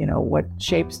from, what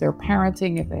shapes their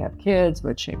parenting if they have kids,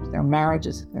 what shapes their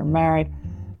marriages if they're married.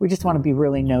 We just want to be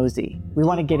really nosy. We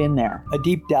want to get in there. A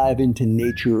deep dive into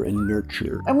nature and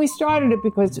nurture. And we started it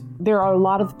because there are a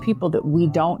lot of people that we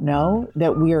don't know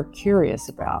that we are curious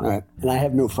about. All right. And I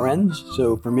have no friends,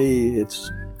 so for me,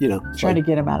 it's, Try to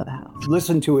get them out of the house.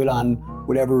 Listen to it on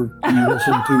whatever you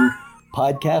listen to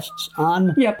podcasts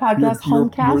on. Yeah, podcast,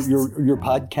 homecasts. Your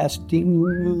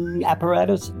podcasting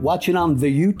apparatus. Watch it on the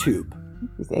YouTube.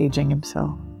 He's aging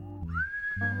himself.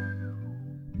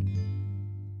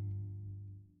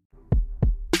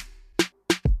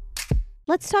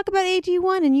 Let's talk about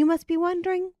AG1, and you must be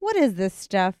wondering, what is this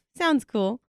stuff? Sounds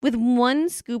cool. With 1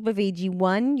 scoop of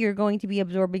AG1, you're going to be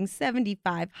absorbing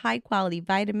 75 high-quality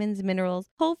vitamins, minerals,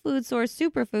 whole food source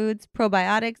superfoods,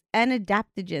 probiotics, and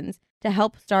adaptogens to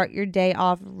help start your day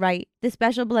off right. The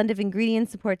special blend of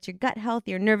ingredients supports your gut health,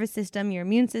 your nervous system, your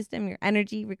immune system, your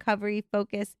energy, recovery,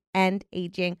 focus, and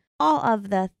aging. All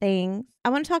of the things. I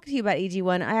want to talk to you about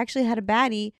AG1. I actually had a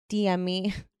baddie DM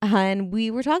me, and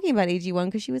we were talking about AG1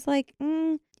 because she was like,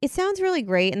 it sounds really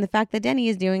great, and the fact that Denny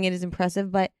is doing it is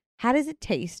impressive, but how does it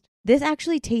taste? This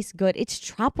actually tastes good. It's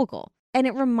tropical, and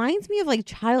it reminds me of like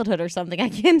childhood or something. I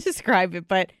can't describe it,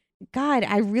 but God,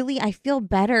 I feel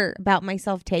better about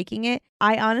myself taking it.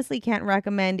 I honestly can't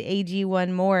recommend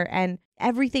AG1 more, and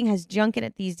everything has junk in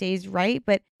it these days, right?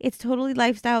 But it's totally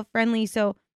lifestyle friendly,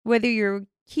 so whether you're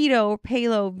keto,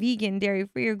 paleo, vegan,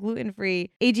 dairy-free, or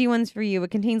gluten-free, AG1's for you.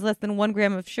 It contains less than 1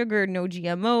 gram of sugar, no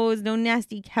GMOs, no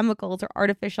nasty chemicals or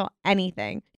artificial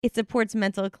anything. It supports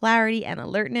mental clarity and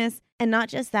alertness. And not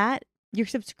just that, your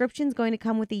subscription's going to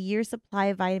come with a year's supply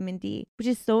of vitamin D, which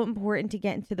is so important to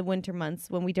get into the winter months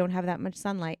when we don't have that much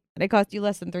sunlight. And it costs you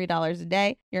less than $3 a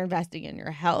day. You're investing in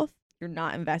your health. You're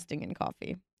not investing in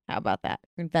coffee. How about that?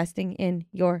 You're investing in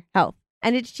your health.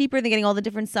 And it's cheaper than getting all the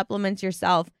different supplements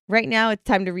yourself. Right now, it's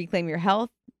time to reclaim your health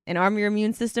and arm your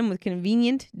immune system with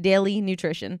convenient daily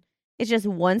nutrition. It's just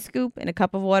 1 scoop in a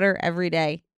cup of water every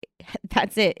day.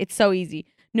 That's it. It's so easy.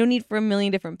 No need for a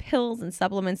million different pills and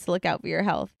supplements to look out for your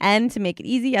health. And to make it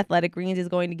easy, Athletic Greens is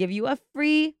going to give you a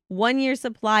free 1-year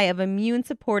supply of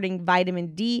immune-supporting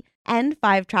vitamin D and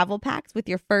 5 travel packs with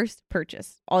your first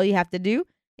purchase. All you have to do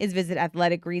is visit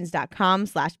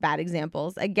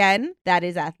athleticgreens.com/badexamples. Again, that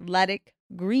is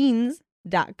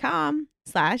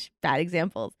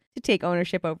athleticgreens.com/badexamples to take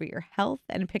ownership over your health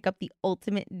and pick up the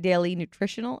ultimate daily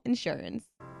nutritional insurance.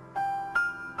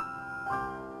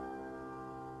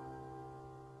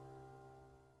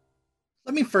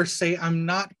 Let me first say I'm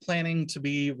not planning to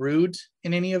be rude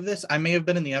in any of this. I may have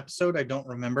been in the episode. I don't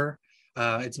remember.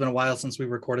 It's been a while since we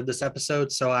recorded this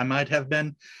episode, so I might have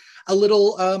been a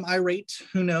little irate,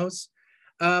 who knows.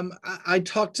 I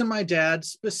talked to my dad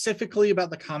specifically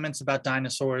about the comments about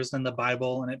dinosaurs and the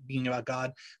Bible and it being about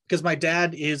God, because my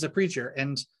dad is a preacher,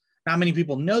 and not many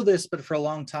people know this, but for a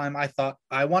long time I thought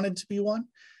I wanted to be one.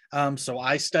 So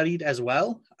I studied as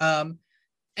well. And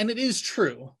it is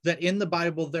true that in the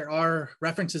Bible, there are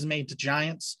references made to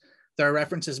giants. There are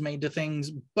references made to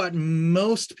things, but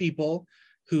most people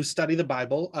who study the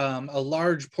Bible, a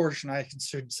large portion, I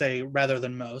should say, rather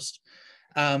than most,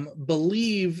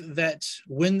 believe that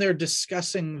when they're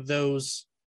discussing those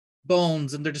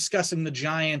bones and they're discussing the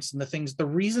giants and the things, the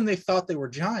reason they thought they were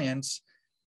giants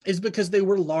is because they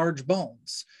were large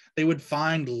bones. They would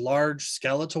find large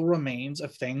skeletal remains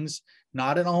of things,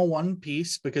 not in all one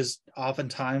piece, because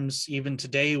oftentimes, even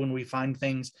today, when we find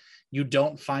things, you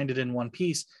don't find it in one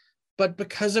piece. But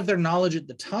because of their knowledge at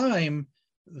the time,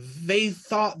 they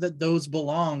thought that those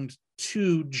belonged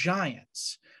to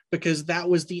giants, because that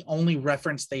was the only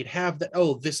reference they'd have that,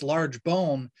 oh, this large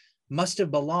bone must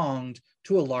have belonged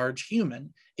to a large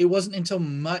human. It wasn't until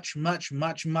much, much,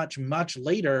 much, much, much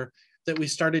later that we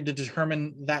started to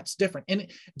determine that's different. And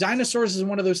dinosaurs is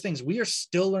one of those things. We are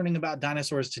still learning about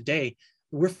dinosaurs today.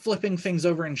 We're flipping things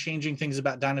over and changing things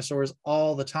about dinosaurs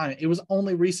all the time. It was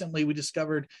only recently we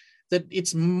discovered that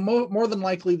it's more than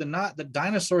likely than not that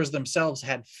dinosaurs themselves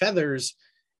had feathers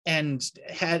and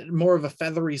had more of a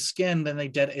feathery skin than they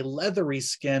did a leathery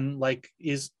skin, like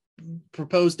is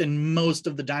proposed in most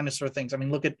of the dinosaur things. I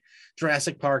mean, look at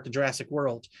Jurassic Park, the Jurassic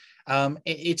World.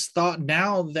 It's thought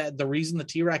now that the reason the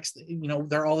T-Rex,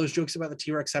 there are all those jokes about the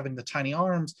T-Rex having the tiny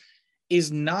arms,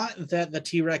 is not that the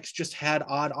T-Rex just had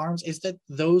odd arms, is that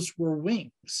those were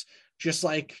wings, just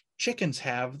like chickens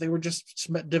have. They were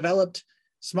just developed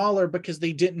smaller because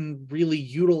they didn't really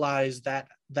utilize that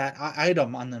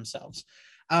item on themselves.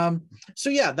 So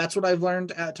yeah, that's what I've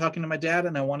learned talking to my dad,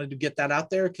 and I wanted to get that out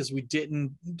there because we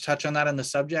didn't touch on that in the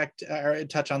subject or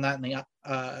touch on that in the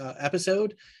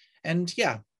episode. And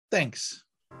yeah, thanks.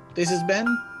 This has been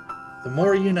The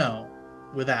More You Know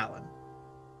with Alan.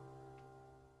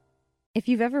 If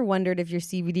you've ever wondered if your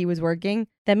CBD was working,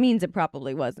 that means it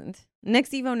probably wasn't.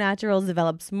 Next Evo Naturals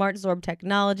developed SmartZorb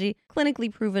technology,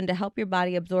 clinically proven to help your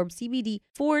body absorb CBD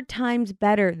 4 times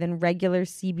better than regular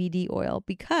CBD oil,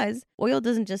 because oil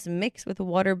doesn't just mix with a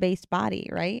water-based body,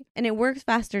 right? And it works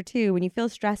faster too. When you feel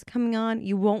stress coming on,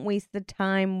 you won't waste the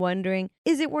time wondering,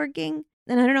 is it working?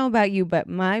 And I don't know about you, but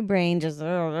my brain just,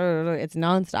 it's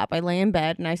nonstop. I lay in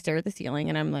bed and I stare at the ceiling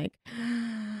and I'm like,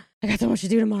 I got so much to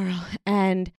do tomorrow.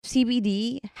 And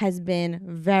CBD has been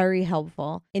very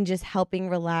helpful in just helping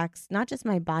relax not just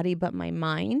my body, but my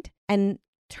mind and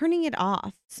turning it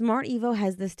off. Smart Evo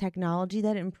has this technology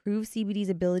that improves CBD's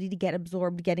ability to get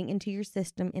absorbed, getting into your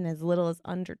system in as little as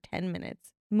under 10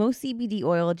 minutes. Most CBD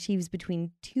oil achieves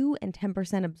between 2 and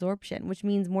 10% absorption, which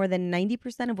means more than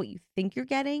 90% of what you think you're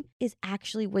getting is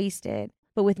actually wasted.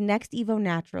 But with Next Evo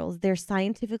Naturals, they're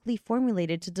scientifically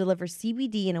formulated to deliver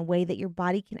CBD in a way that your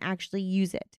body can actually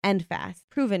use it, and fast.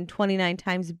 Proven 29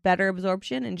 times better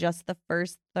absorption in just the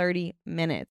first 30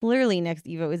 minutes. Clearly, Next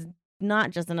Evo is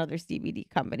not just another CBD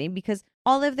company, because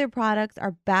all of their products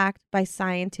are backed by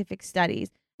scientific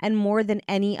studies and more than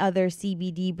any other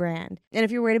CBD brand. And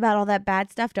if you're worried about all that bad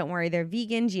stuff, don't worry. They're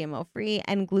vegan, GMO-free,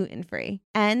 and gluten-free.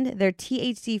 And their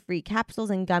THC-free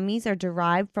capsules and gummies are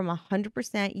derived from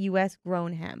 100%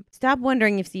 U.S.-grown hemp. Stop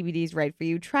wondering if CBD is right for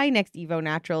you. Try Next Evo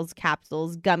Naturals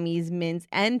capsules, gummies, mints,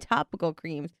 and topical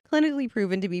creams, clinically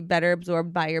proven to be better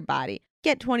absorbed by your body.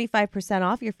 Get 25%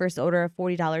 off your first order of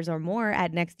 $40 or more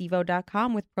at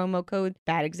nextevo.com with promo code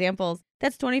Bad Examples.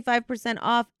 That's 25%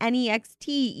 off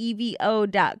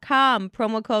nextevo.com.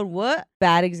 Promo code what?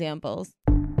 Bad Examples.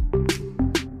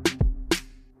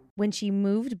 When she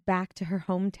moved back to her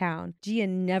hometown, Gia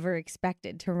never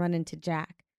expected to run into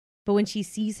Jack. But when she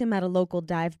sees him at a local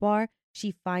dive bar,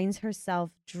 she finds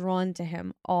herself drawn to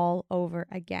him all over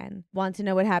again. Want to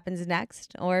know what happens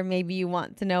next? Or maybe you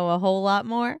want to know a whole lot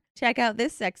more? Check out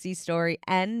this sexy story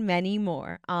and many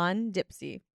more on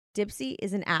Dipsea. Dipsea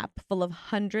is an app full of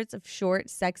hundreds of short,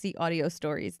 sexy audio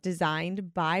stories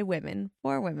designed by women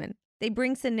for women. They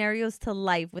bring scenarios to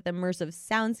life with immersive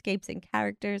soundscapes and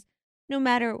characters, no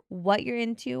matter what you're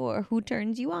into or who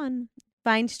turns you on.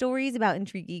 Find stories about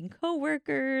intriguing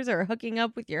coworkers or hooking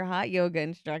up with your hot yoga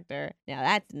instructor. Now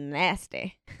that's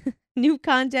nasty. New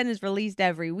content is released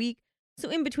every week, so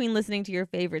in between listening to your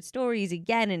favorite stories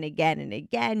again and again and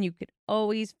again, you could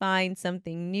always find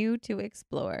something new to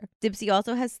explore. Dipsea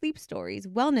also has sleep stories,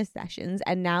 wellness sessions,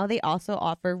 and now they also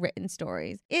offer written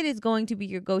stories. It is going to be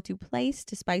your go-to place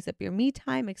to spice up your me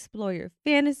time, explore your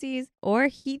fantasies, or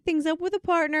heat things up with a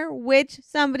partner, which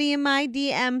somebody in my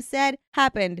DM said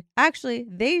happened. Actually,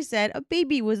 they said a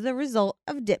baby was the result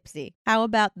of Dipsea. How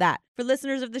about that? For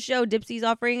listeners of the show, Dipsea is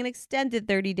offering an extended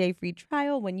 30-day free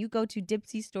trial when you go to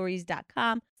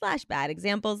dipseastories.com/bad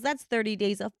examples. That's 30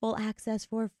 days of full access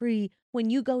for free when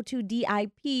you go to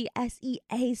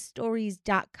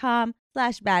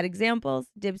dipseastories.com/bad examples,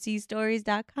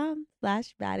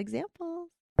 dipseastories.com/bad examples.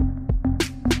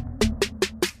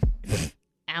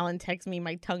 Alan texts me,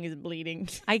 my tongue is bleeding.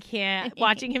 I can't.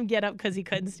 Watching him get up because he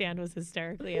couldn't stand was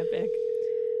hysterically epic.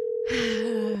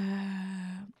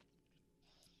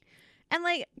 And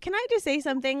like, can I just say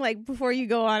something like before you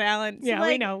go on, Alan? So, Yeah, like,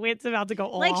 we know. It's about to go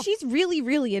off. Like, she's really,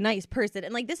 really a nice person.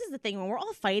 And like, this is the thing when we're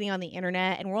all fighting on the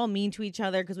internet and we're all mean to each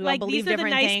other because we all believe these are the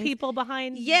different nice things. people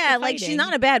behind. Yeah, the like she's fighting.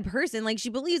 not a bad person. Like she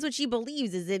believes what she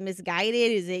believes. Is it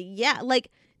misguided? Is it like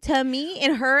to me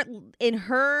in her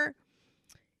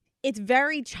it's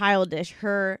very childish,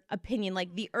 her opinion.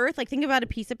 Like the earth, like think about a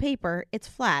piece of paper, it's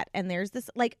flat and there's this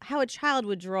like how a child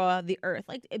would draw the earth.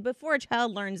 Like before a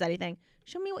child learns anything,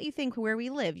 show me what you think where we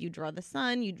live. You draw the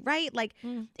sun, you right? Like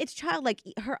it's childlike.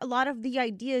 A lot of the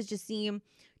ideas just seem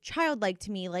childlike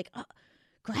to me. Like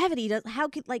gravity does how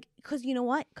could like because you know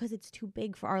what? Because it's too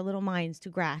big for our little minds to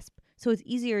grasp. So it's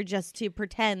easier just to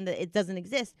pretend that it doesn't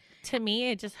exist. To me,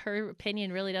 it just her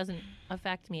opinion really doesn't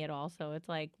affect me at all. So it's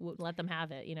like let them have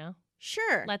it, you know.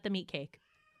 Sure. Let them eat cake.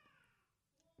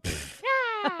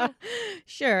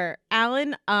 Sure.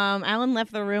 Alan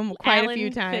left the room quite a few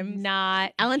times. Could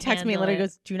not. Alan texts me and literally handle it.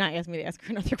 goes, "Do not ask me to ask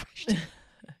her another question."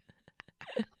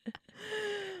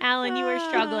 Alan, you were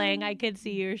struggling. I could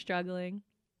see you were struggling.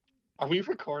 Are we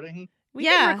recording? We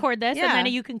Yeah, can record this, yeah. and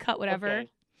then you can cut whatever.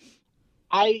 Okay.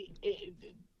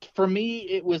 For me,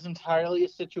 it was entirely a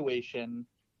situation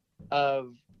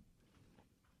of,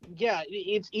 yeah,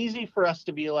 it's easy for us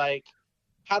to be like,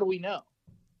 how do we know?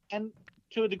 And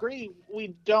to a degree, we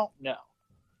don't know.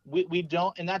 We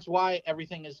don't, and that's why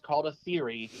everything is called a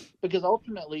theory, because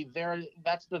ultimately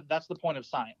that's the point of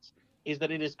science, is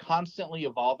that it is constantly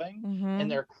evolving,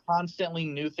 and there are constantly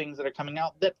new things that are coming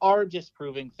out that are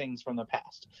disproving things from the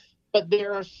past. But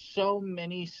there are so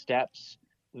many steps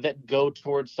that go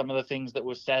towards some of the things that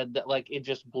was said that like it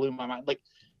just blew my mind. Like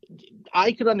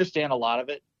I could understand a lot of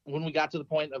it when we got to the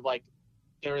point of like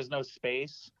there is no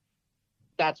space.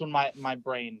 That's when my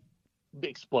brain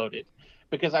exploded,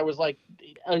 because I was like,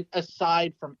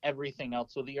 aside from everything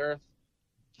else with the Earth,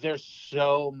 there's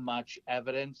so much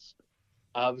evidence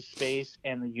of space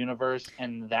and the universe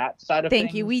and that side of things.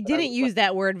 Thank you. We that I didn't was use like,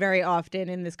 that word very often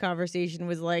in this conversation.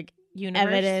 Was like Universe?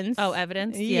 evidence. Oh,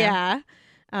 evidence. Yeah.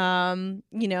 Yeah.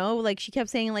 You know, like she kept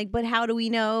saying like, but how do we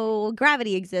know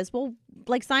gravity exists? Well,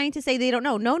 like scientists say they don't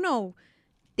know. No,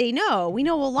 they know. We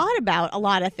know a lot about a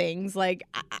lot of things. Like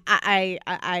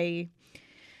I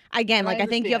again, And like I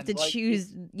think you have to understand, like,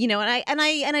 choose, you know,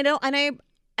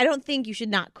 I don't think you should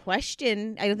not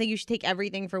question. I don't think you should take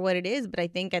everything for what it is, but I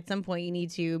think at some point you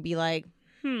need to be like,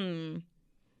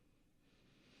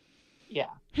 yeah.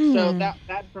 So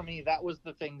that for me, that was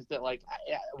the things that like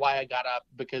why I got up,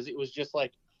 because it was just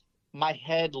like my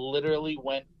head literally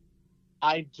went,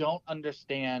 I don't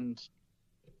understand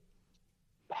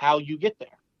how you get there.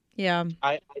 yeah.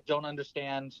 I don't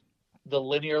understand the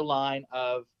linear line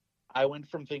of I went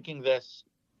from thinking this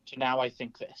to now I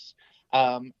think this.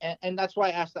 And that's why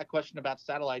I asked that question about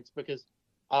satellites, because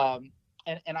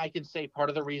and I can say part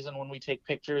of the reason when we take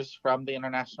pictures from the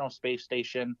International Space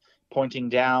Station pointing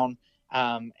down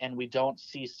and we don't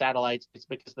see satellites, it's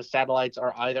because the satellites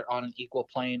are either on an equal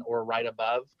plane or right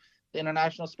above the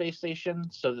International Space Station,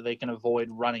 so that they can avoid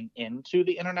running into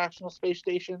the International Space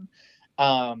Station.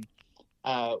 But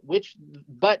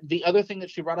the other thing that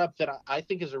she brought up that I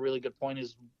think is a really good point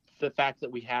is the fact that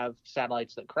we have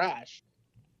satellites that crash.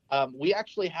 We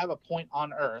actually have a point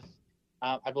on Earth,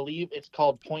 I believe it's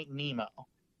called Point Nemo,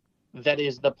 that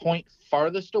is the point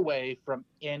farthest away from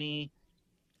any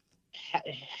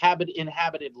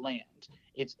inhabited land.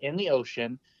 It's in the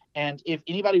ocean, and if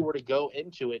anybody were to go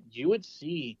into it, you would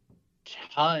see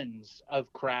tons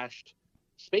of crashed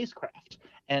spacecraft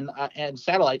and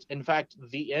satellites. In fact,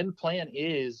 the end plan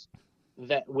is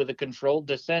that with a controlled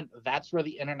descent, that's where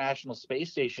the International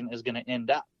Space Station is going to end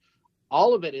up.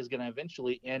 All of it is going to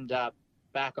eventually end up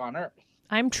back on Earth.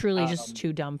 I'm truly just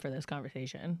too dumb for this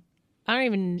conversation. I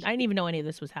didn't even know any of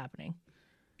this was happening.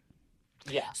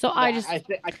 Yeah. So I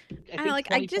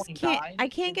think I just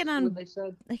can't get on. They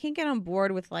said. I can't get on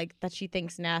board with like that she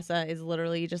thinks NASA is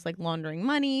literally just like laundering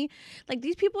money. Like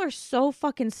these people are so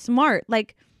fucking smart.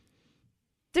 Like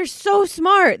they're so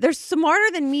smart. They're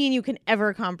smarter than me and you can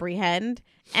ever comprehend.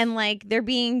 And like they're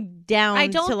being down. I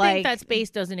don't to, think like, that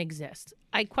space doesn't exist.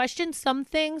 I question some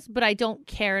things, but I don't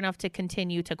care enough to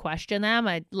continue to question them.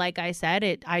 Like I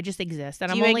said, I just exist, and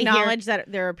Do I'm you only here. acknowledge that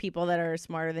there are people that are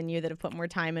smarter than you that have put more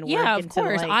time and work Yeah, of into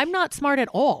course. like, I'm not smart at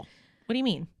all. What do you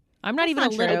mean? I'm not even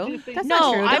That's a not little. true. That's No,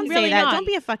 not true. I'm Don't really say that. not. Don't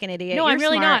be a fucking idiot. No, You're I'm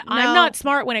really smart. not. I'm not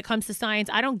smart when it comes to science.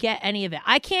 I don't get any of it.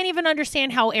 I can't even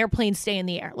understand how airplanes stay in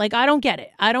the air. Like I don't get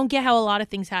it. I don't get how a lot of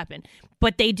things happen,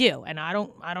 but they do, and I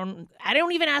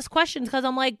don't even ask questions because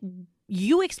I'm like,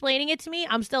 you explaining it to me,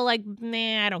 I'm still like,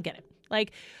 nah, I don't get it.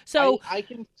 Like, so I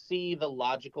can see the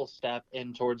logical step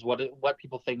in towards what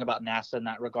people think about NASA in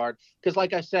that regard. Because,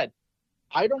 like I said,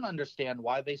 I don't understand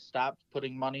why they stopped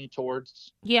putting money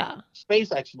towards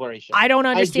space exploration. I don't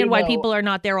understand why people are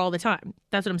not there all the time.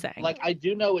 That's what I'm saying. Like, I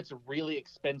do know it's really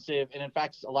expensive, and in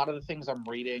fact, a lot of the things I'm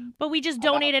reading. But we just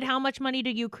donated how much money to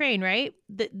Ukraine, right?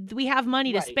 We have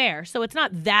money to spare, so it's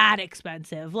not that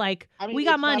expensive. Like, I mean, we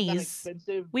got it's not that monies.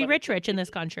 expensive, We but rich in this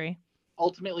country.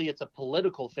 Ultimately, it's a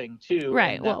political thing too,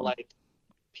 right? That, Well, like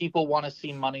people want to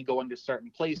see money going to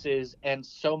certain places, and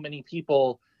so many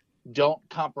people don't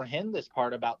comprehend this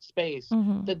part about space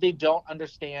that they don't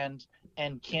understand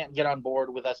and can't get on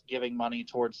board with us giving money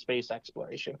towards space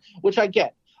exploration, which I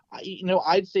get.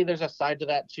 I'd say there's a side to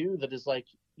that too that is like,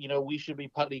 we should be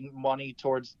putting money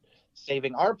towards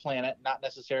saving our planet, not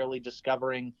necessarily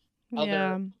discovering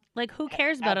other. Like, who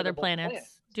cares about other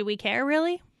planets? Do we care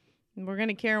really? We're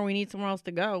gonna care when we need somewhere else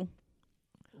to go.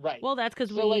 Right. Well, that's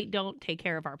because we don't take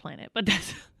care of our planet, but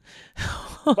that's.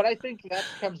 But I think that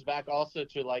comes back also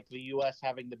to like the U.S.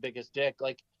 having the biggest dick.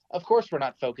 Like, of course, we're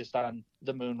not focused on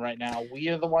the moon right now. We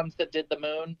are the ones that did the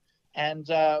moon, and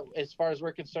as far as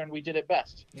we're concerned, we did it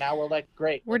best. Now we're like,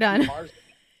 great, we're done.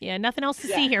 Yeah, nothing else to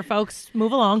see here, folks.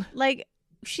 Move along. Like,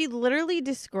 she literally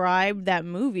described that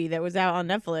movie that was out on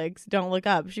Netflix, Don't Look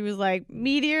Up. She was like,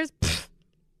 meteors, pff,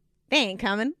 they ain't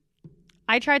coming.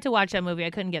 I tried to watch that movie. I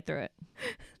couldn't get through it.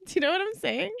 Do you know what I'm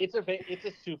saying? It's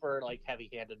a super like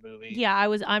heavy-handed movie. Yeah,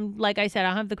 I'm like I said, I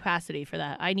don't have the capacity for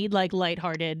that. I need like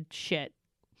lighthearted shit.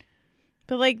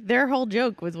 But like their whole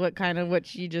joke was what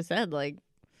she just said. The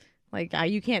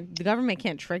government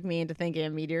can't trick me into thinking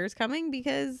a meteor is coming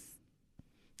because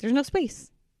There's no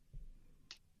space.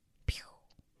 Pew.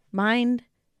 Mind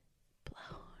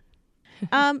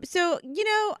blown. So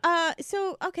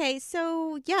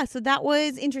that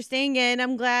was interesting, and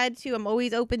I'm glad to. I'm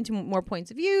always open to more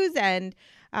points of views. And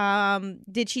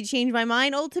did she change my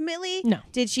mind ultimately? No.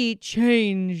 Did she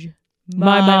change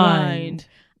My mind.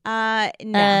 No.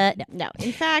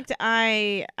 In fact,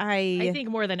 I think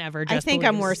more than ever. I think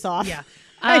I'm worse off. Yeah.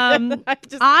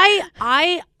 I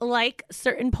I like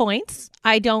certain points.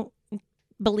 I don't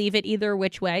believe it either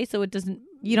which way, so it doesn't.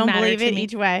 You don't matter believe to it me.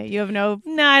 each way. You have no.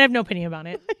 No, I have no opinion about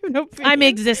it. no opinion. I'm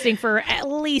existing for at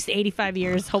least 85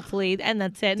 years, hopefully, and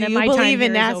that's it. And Do then you my believe time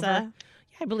in here is NASA? over.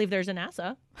 Yeah, I believe there's a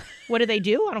NASA. What do they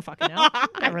do? I don't fucking know.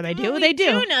 Whatever they do, We they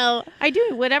do. know. I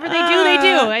do. Whatever they do, they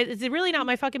do. It's really not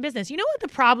my fucking business. You know what the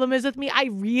problem is with me? I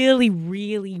really,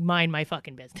 really mind my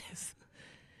fucking business.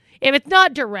 If it's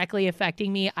not directly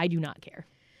affecting me, I do not care.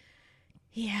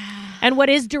 Yeah. And what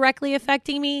is directly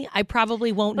affecting me, I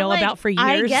probably won't know about for years.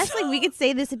 I guess we could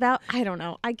say this about. I don't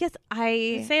know. I guess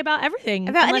say about everything.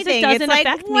 about unless anything. it doesn't It's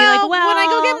affect me. well, Like, when I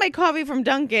go get my coffee from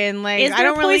Dunkin', like is I there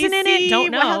don't really poison in it? see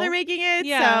Don't how know. they're making it.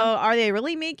 Yeah. So are they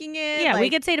really making it? yeah, we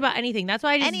Like, could say it about anything. That's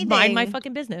why I just anything. mind my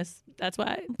fucking business. That's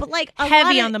why. But like a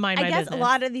heavy lot of, on the mind I my guess business. a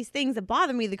lot of these things that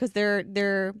bother me because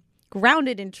they're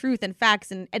grounded in truth and facts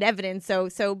and evidence.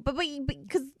 But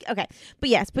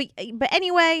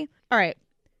anyway, all right.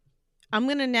 I'm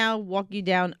gonna now walk you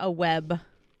down a web.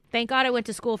 Thank God I went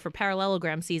to school for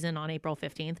parallelogram season on April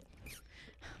 15th.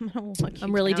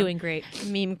 I'm really doing great.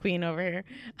 Meme queen over here.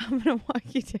 I'm gonna walk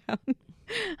you down.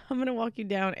 I'm gonna walk you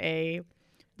down a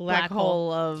black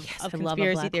hole of Yes, I love a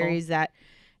conspiracy black theories that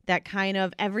kind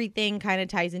of everything kind of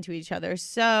ties into each other.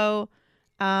 So,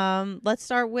 let's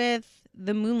start with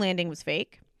the moon landing was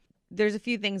fake. There's a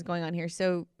few things going on here.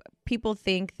 So people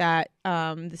think that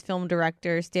this film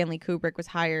director Stanley Kubrick was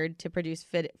hired to produce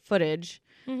footage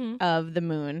of the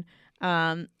moon,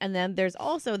 and then there's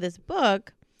also this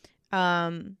book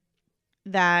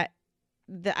that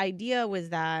the idea was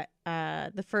that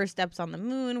the first steps on the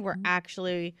moon were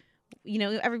actually,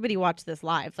 everybody watched this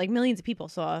live, like millions of people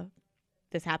saw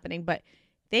this happening, but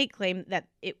they claim that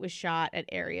it was shot at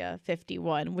Area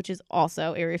 51, which is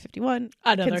also Area 51.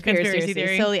 Another conspiracy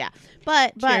theory. So yeah,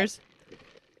 but Cheers.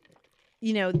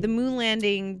 The moon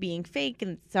landing being fake,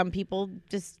 and some people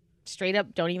just straight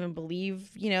up don't even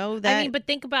believe, that. I mean, but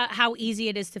think about how easy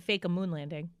it is to fake a moon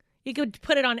landing. You could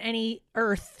put it on any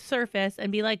Earth surface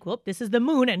and be like, well, this is the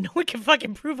moon, and no one can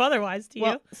fucking prove otherwise to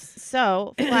you.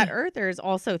 So flat earthers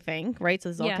also think, right? So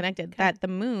this is all Yeah, connected, that the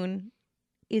moon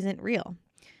isn't real.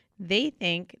 They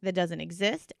think that doesn't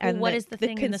exist. And what is the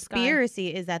thing in the sky?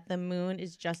 conspiracy is that the moon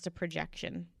is just a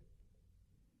projection.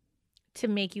 To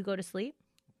make you go to sleep?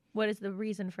 What is the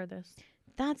reason for this?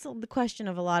 That's the question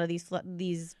of a lot of these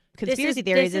conspiracy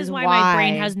theories. This is why my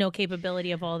brain has no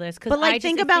capability of all this. But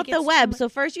think about the web. So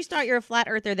first you start, you're a flat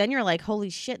earther. Then you're like, holy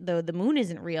shit, though, the moon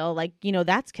isn't real. Like,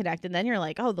 that's connected. Then you're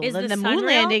like, oh, Is then the the sun moon real?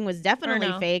 landing was definitely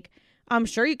no? fake. I'm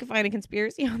sure you can find a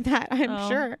conspiracy on that. I'm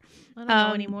sure. I don't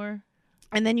know anymore.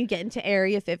 And then you get into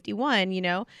Area 51,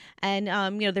 and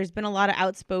there's been a lot of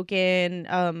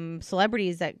outspoken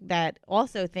celebrities that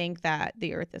also think that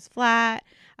the Earth is flat.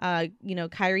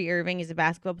 Kyrie Irving is a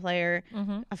basketball player.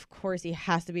 Mm-hmm. Of course, he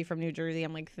has to be from New Jersey.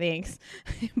 I'm like, thanks,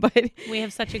 but We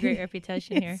have such a great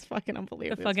reputation here. it's fucking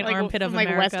unbelievable. The fucking It's like, armpit of like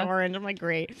West America. Orange. I'm like,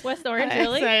 great. West Orange,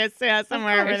 really? Yeah,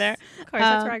 somewhere over there. Of course,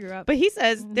 that's where I grew up. But he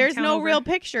says there's town no over. real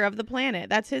picture of the planet.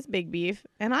 That's his big beef,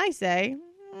 and I say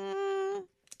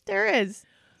there is.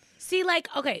 See,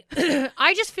 okay,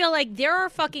 I just feel like there are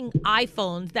fucking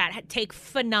iPhones that take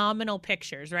phenomenal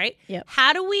pictures, right? Yep.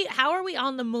 How are we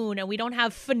on the moon and we don't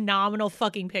have phenomenal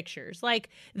fucking pictures? Like,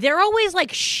 they're always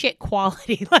shit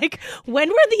quality. Like, when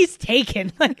were these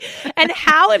taken? Like, and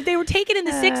how, if they were taken in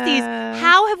the 60s,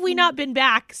 how have we not been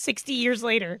back 60 years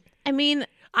later? I mean,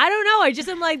 I don't know. I just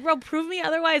am like, bro, prove me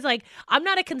otherwise. Like, I'm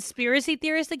not a conspiracy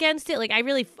theorist against it. Like, I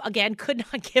really, again, could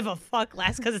not give a fuck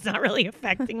less because it's not really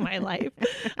affecting my life.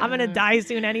 I'm going to die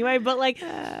soon anyway. But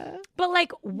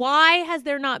why has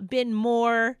there not been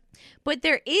more? but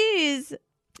there is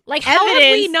Like, how have we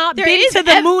evidence. not There been is to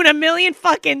the moon a million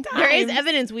fucking times? There is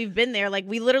evidence we've been there. Like,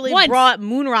 we literally Once. brought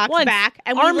moon rocks Once. back,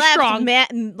 and Armstrong.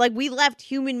 we left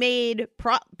human-made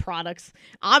products,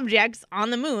 objects on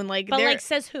the moon. Like, But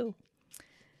says who?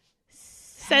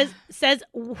 Says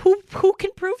who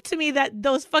can prove to me that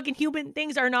those fucking human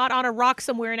things are not on a rock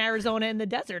somewhere in Arizona in the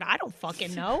desert? I don't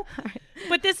fucking know.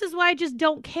 But this is why I just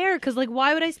don't care, because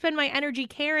why would I spend my energy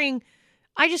caring?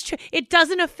 It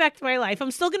doesn't affect my life.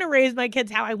 I'm still gonna raise my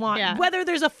kids how I want, Yeah. whether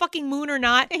there's a fucking moon or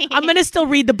not. I'm gonna still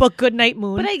read the book Goodnight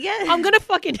Moon. But I guess I'm gonna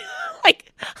fucking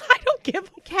I don't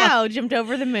give a Cow jumped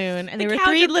over the moon, and The there were cow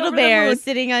 3 jumped little over the moon. bears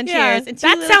sitting on chairs. And 2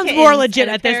 that little sounds more kittens legit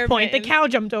and a at pair this of point. The mittens. cow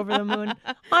jumped over the moon.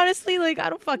 Honestly, like I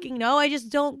don't fucking know. I just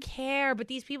don't care. But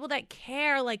these people that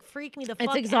care like freak me the fuck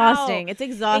It's out. exhausting. It's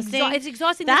exhausting. It's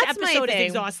exhausting. That's This my episode is thing.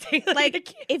 exhausting.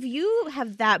 Like, if you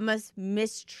have that much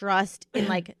mistrust in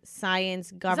like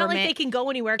science, it's government, not like they can go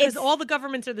anywhere because It's- all the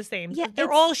governments are the same. Yeah, They're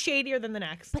it's- all shadier than the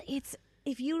next. but it's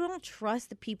if you don't trust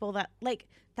the people that like.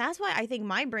 That's why I think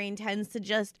my brain tends to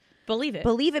just Believe it.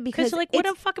 believe it because Because like, what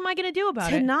it's the fuck am I gonna do about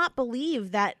to it? not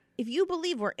believe that if you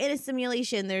believe we're in a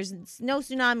simulation, there's no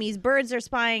tsunamis, birds are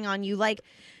spying on you, like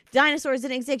dinosaurs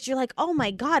didn't exist. You're like, oh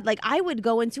my god, like I would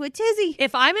go into a tizzy.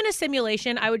 If I'm in a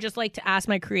simulation, I would just like to ask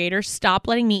my creator, stop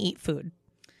letting me eat food.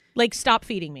 Like, stop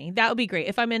feeding me. That would be great.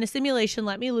 If I'm in a simulation,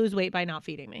 let me lose weight by not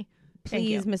feeding me. Thank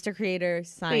you. Please, Mr. Creator,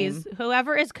 sign. Please,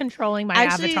 whoever is controlling my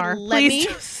Actually, avatar, let please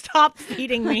me- just stop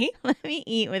feeding me. Let me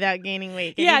eat without gaining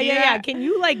weight. Can yeah. you do that? Can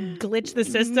you like glitch the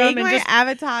system Make and my just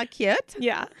avatar cute?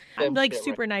 yeah? I'm Same like shit,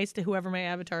 super nice to whoever my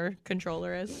avatar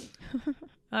controller is.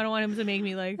 I don't want him to make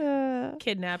me like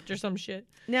kidnapped or some shit.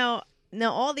 Now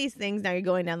all these things. Now you're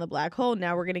going down the black hole.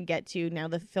 Now we're gonna get to now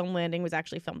the film landing was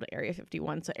actually filmed at Area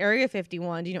 51. So Area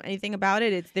 51. Do you know anything about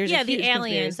it? There's a the huge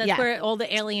aliens. conspiracy. That's where all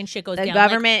the alien shit goes the down.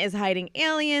 government is hiding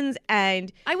aliens, and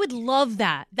I would love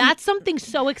that. That's something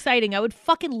so exciting. I would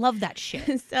fucking love that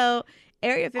shit. so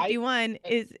Area 51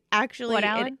 is actually What, an-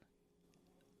 Alan?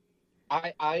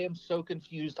 I am so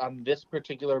confused on this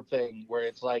particular thing where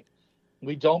it's like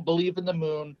we don't believe in the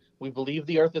moon, we believe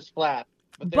the Earth is flat,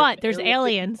 But there's Area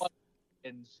aliens. 51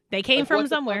 aliens. They came Like, from what the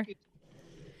somewhere. fuck is-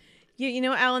 You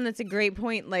know, Alan, that's a great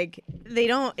point. Like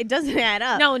it doesn't add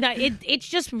up. No, it's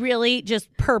just really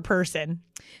just per person.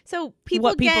 So people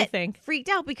What people get think. freaked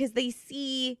out because they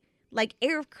see like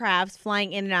aircrafts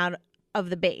flying in and out of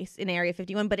the base in Area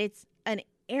 51, but it's an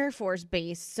Air Force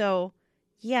base. So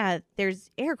yeah, there's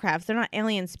aircrafts. They're not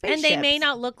alien spaceships. And they may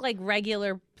not look like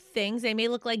regular things. They may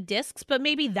look like discs, but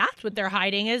maybe that's what they're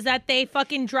hiding is that they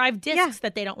fucking drive discs Yeah.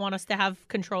 that they don't want us to have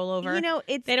control over. You know,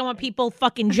 it's They don't want people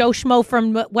fucking Joe Schmo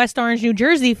from West Orange, New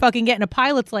Jersey fucking getting a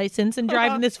pilot's license and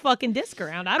driving this fucking disc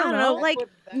around. I don't know. like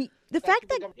the That's fact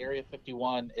what that Area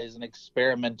 51 is an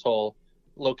experimental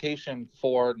location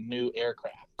for new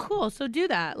aircraft. Cool. So do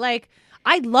that. Like,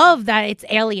 I love that it's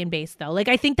alien based though. Like,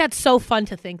 I think that's so fun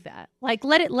to think that. Like,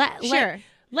 sure.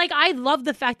 Like, I love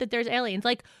the fact that there's aliens.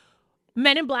 Like,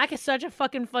 Men in Black is such a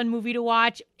fucking fun movie to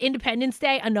watch. Independence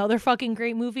Day, another fucking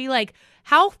great movie. Like,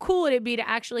 how cool would it be to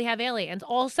actually have aliens?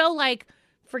 Also, like,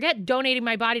 forget donating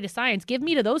my body to science. Give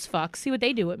me to those fucks. See what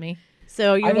they do with me.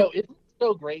 So I you're know it's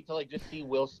so great to like just see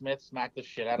Will Smith smack the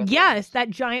shit out of Yes, things. that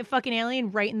giant fucking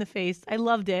alien right in the face. I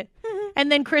loved it.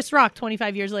 And then Chris Rock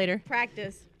 25 years later.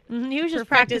 practice. He was just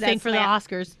Perfected practicing that for the slap.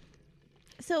 Oscars.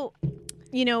 So,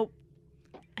 you know,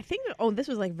 I think this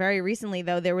was like very recently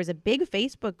though. There was a big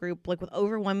Facebook group like with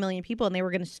over 1 million people, and they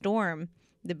were going to storm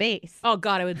the base. Oh,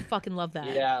 God, I would fucking love that.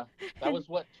 Yeah, that was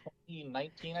what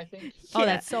 2019, I think. Oh, Yeah.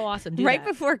 that's so awesome. Do right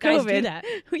that. before Guys, COVID. do that.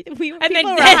 we And people then,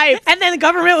 were hyped. and then the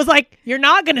government was like, "You're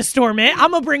not gonna storm it.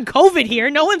 I'm gonna bring COVID here.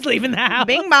 No one's leaving the house.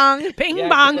 Bing bong. Bing Yeah, 'cause,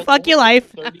 bong, like, fuck your only life."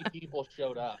 30 people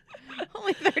showed up.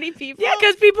 Only 30 people. Yeah,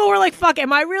 because people were like, "Fuck,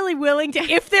 am I really willing to?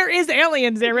 If there is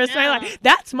aliens, there risk my life."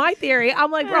 That's my theory. I'm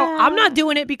like, bro, I'm not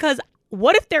doing it because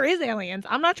what if there is aliens?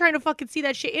 I'm not trying to fucking see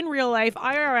that shit in real life,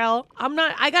 IRL.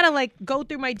 I gotta like go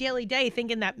through my daily day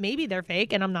thinking that maybe they're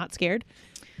fake, and I'm not scared.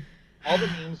 All the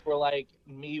memes were like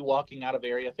me walking out of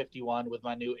Area 51 with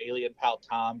my new alien pal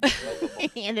Tom.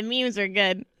 And the memes are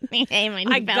good. Hey, my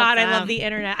new I pal God, I Tom. love the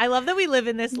internet. I love that we live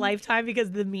in this lifetime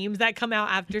because the memes that come out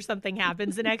after something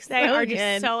happens the next day So are just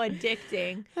good. so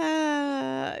addicting.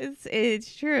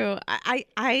 It's true.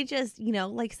 I just, you know,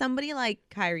 like somebody like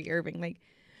Kyrie Irving, like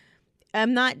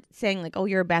I'm not saying like, oh,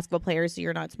 you're a basketball player, so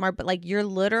you're not smart, but like your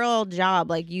literal job,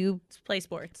 like you Play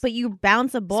sports. but you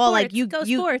bounce a ball, like Sports. you Go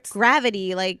sports.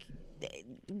 gravity, like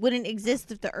wouldn't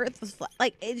exist if the earth was flat.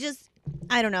 Like it just,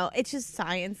 I don't know. It's just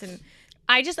science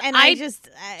I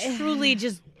I truly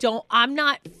just don't. I'm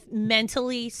not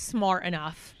mentally smart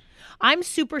enough. I'm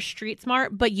super street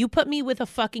smart, but you put me with a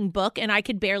fucking book and I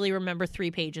could barely remember 3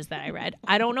 pages that I read.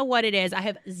 I don't know what it is. I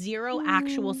have zero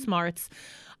actual smarts.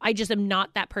 I just am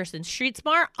not that person. Street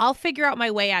smart, I'll figure out my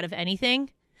way out of anything,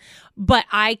 but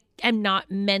I am not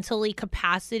mentally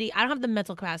capacity. I don't have the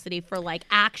mental capacity for like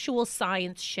actual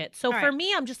science shit. So All for right.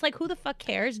 me, I'm just like, who the fuck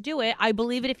cares? Do it. I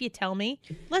believe it if you tell me.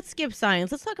 Let's skip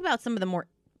science. Let's talk about some of the more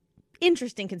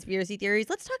interesting conspiracy theories.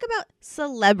 Let's talk about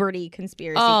celebrity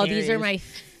conspiracy Oh, theories. these are my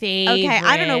favorite. Okay,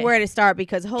 I don't know where to start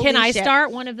because holy Can I shit. start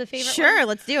one of the favorite Sure, ones?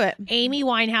 let's do it. Amy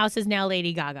Winehouse is now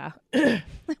Lady Gaga.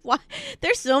 Why?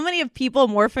 There's so many of people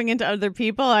morphing into other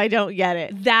people. I don't get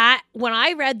it. That when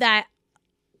I read that,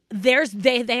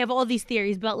 they have all these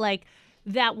theories, but like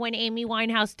that when Amy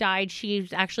Winehouse died, she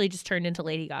actually just turned into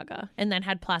Lady Gaga and then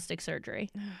had plastic surgery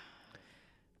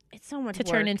It's so much to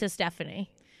work. turn into Stephanie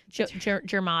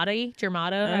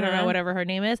Germata. I don't know, whatever her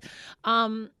name is.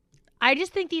 I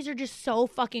just think these are just so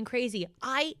fucking crazy.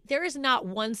 There is not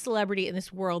one celebrity in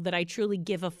this world that I truly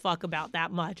give a fuck about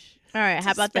that much. All right,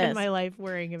 how about spend this? my life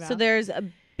worrying about. So there's a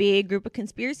big group of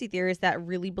conspiracy theorists that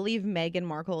really believe Meghan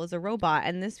Markle is a robot,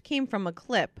 and this came from a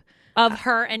clip of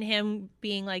her and him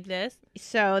being like this.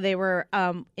 So they were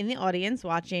in the audience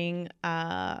watching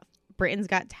Britain's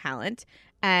Got Talent,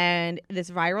 and this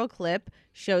viral clip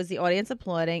shows the audience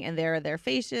applauding, and there are their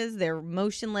faces. They're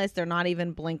motionless. They're not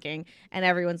even blinking, and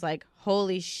everyone's like,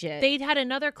 "Holy shit!" They had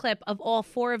another clip of all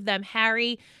four of them: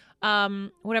 Harry,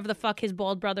 whatever the fuck his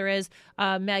bald brother is,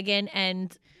 Meghan,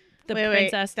 and the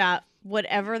princess. Wait, stop.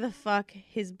 Whatever the fuck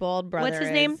his bald brother is. What's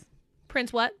his name?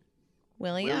 Prince what?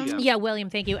 William. Yeah, William.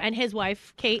 Thank you. And his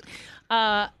wife, Kate.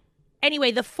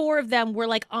 Anyway, the four of them were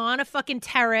like on a fucking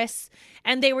terrace,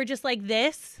 and they were just like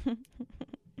this.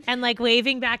 And like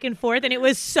waving back and forth, and it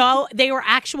was they were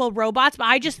actual robots, but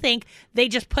I just think they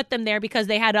just put them there because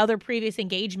they had other previous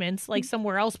engagements, like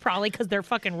somewhere else, probably because they're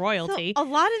fucking royalty. So a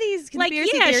lot of these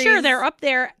conspiracy sure, theories, they're up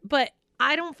there, but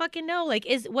I don't fucking know. Like,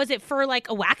 was it for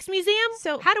like a wax museum?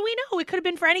 So how do we know? It could have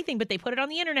been for anything, but they put it on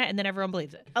the internet, and then everyone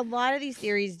believes it. A lot of these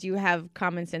theories do have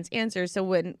common sense answers. So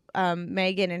when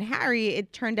Meghan and Harry,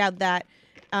 it turned out that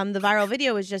the viral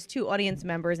video was just two audience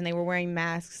members, and they were wearing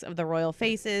masks of the royal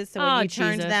faces. So when you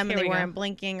turned to them and they weren't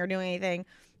blinking or doing anything,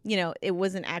 it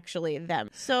wasn't actually them.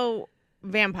 So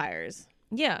vampires.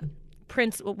 Yeah.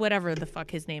 Prince, whatever the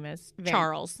fuck his name is.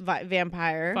 Charles.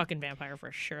 Vampire. Fucking vampire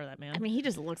for sure, that man. I mean, he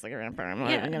just looks like a vampire. I'm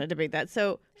not even going to debate that.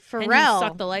 So And Pharrell. he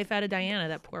sucked the life out of Diana,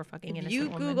 that poor fucking innocent you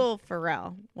woman. Google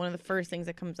Pharrell, one of the first things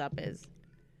that comes up is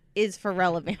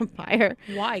Pharrell a vampire?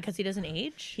 Why? Because he doesn't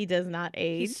age? He does not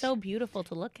age. He's so beautiful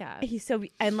to look at.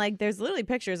 And like there's literally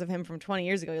pictures of him from 20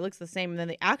 years ago. He looks the same. And then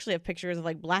they actually have pictures of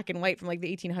like black and white from like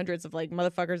the 1800s of like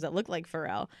motherfuckers that look like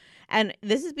Pharrell. And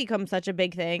this has become such a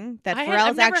big thing that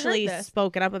Pharrell's actually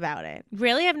spoken up about it.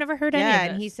 Really? I've never heard any of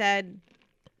this. And he said,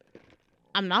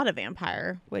 "I'm not a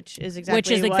vampire," which is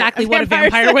exactly what a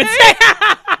vampire would say.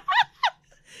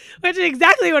 Which is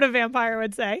exactly what a vampire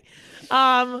would say.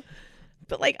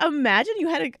 But like, imagine you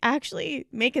had to actually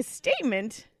make a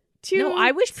statement to No,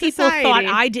 I wish people society. thought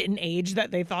I didn't age,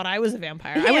 that they thought I was a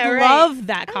vampire. I Yeah, would right. love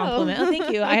that compliment. Oh, thank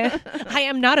you. I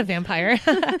am not a vampire.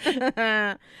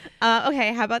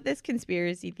 Okay, how about this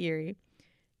conspiracy theory?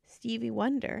 Stevie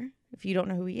Wonder, if you don't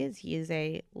know who he is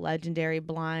a legendary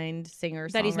blind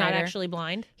singer-songwriter. That he's not actually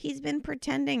blind? He's been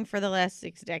pretending for the last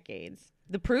 6 decades.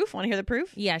 The proof? Want to hear the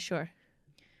proof? Yeah, sure.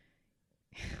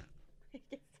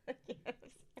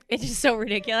 It's just so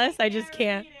ridiculous. I just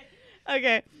can't.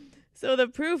 Okay. So the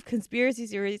proof conspiracy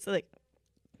theories, like,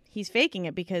 he's faking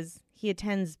it because he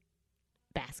attends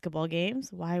basketball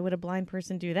games. Why would a blind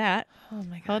person do that? Oh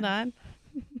my God. Hold on.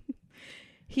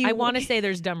 I want to say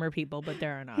there's dumber people, but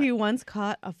there are not. He once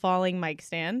caught a falling mic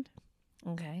stand.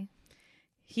 Okay.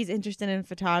 He's interested in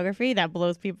photography. That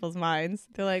blows people's minds.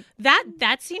 They're like,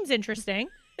 that seems interesting.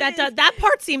 That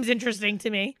part seems interesting to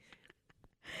me.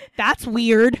 That's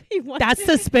weird. That's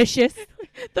suspicious.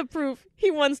 The proof.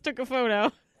 He once took a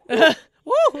photo.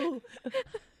 Woo!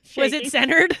 Was it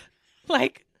centered?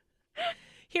 Like,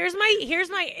 here's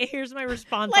my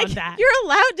response on that. You're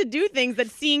allowed to do things that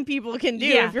seeing people can do.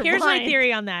 Yeah, if you're here's blind. my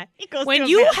theory on that. goes When to a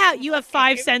you basketball have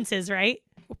 5 senses, right?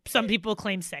 Some people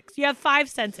claim 6. You have 5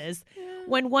 senses.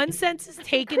 When one sense is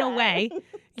taken away,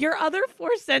 your other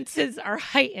 4 senses are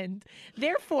heightened.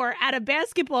 Therefore, at a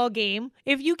basketball game,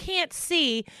 if you can't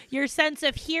see, your sense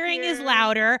of hearing is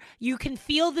louder. You can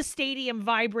feel the stadium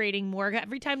vibrating more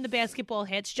every time the basketball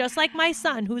hits, just like my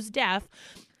son, who's deaf.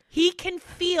 He can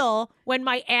feel when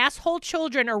my asshole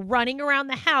children are running around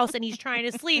the house and he's trying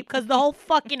to sleep because the whole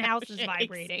fucking house is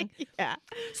vibrating. Yeah.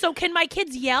 So can my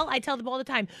kids yell? I tell them all the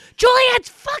time, Juliet's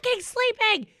fucking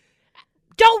sleeping.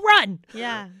 Don't run.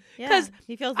 Yeah. Because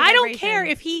he feels the I don't vibration. care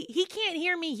if he can't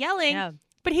hear me yelling. Yeah.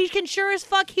 But he can sure as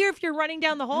fuck hear if you're running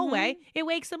down the hallway. It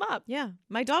wakes him up. Yeah.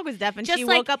 My dog was deaf and Just she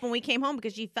like- woke up when we came home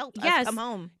because she felt us Yes. come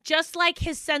home. Just like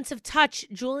his sense of touch,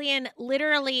 Julian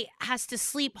literally has to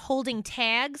sleep holding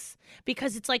tags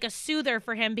because it's like a soother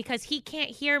for him because he can't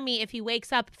hear me if he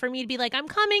wakes up for me to be like, I'm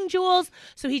coming, Jules.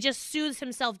 So he just soothes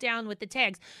himself down with the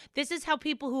tags. This is how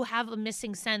people who have a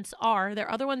missing sense are.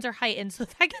 Their other ones are heightened. So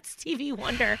that gets Stevie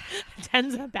Wonder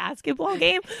attends a basketball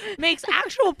game makes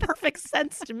actual perfect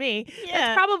sense to me. Yeah.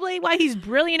 That's probably why he's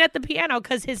brilliant at the piano,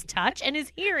 because his touch and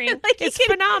his hearing is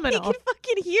phenomenal. He can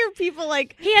fucking hear people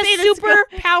like He has say the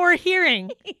superpower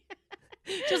hearing.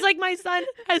 Just like my son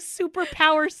has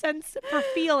superpower sense for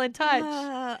feel and touch.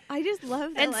 I just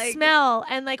love that, and like, smell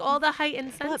and like all the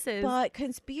heightened senses. But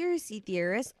conspiracy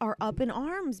theorists are up in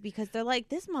arms because they're like,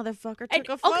 this motherfucker took And-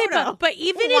 a photo. okay, but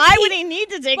even why if would he need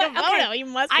to take a but, photo? okay, He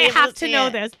must. Be I able have to see know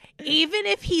it. this. Even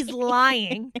if he's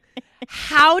lying,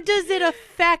 how does it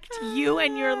affect you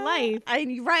and your life?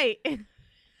 Right.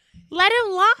 Let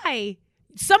him lie.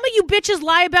 Some of you bitches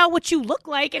lie about what you look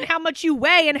like and how much you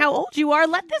weigh and how old you are.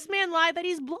 Let this man lie that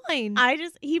he's blind.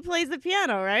 He plays the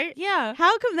piano, right? Yeah.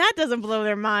 How come that doesn't blow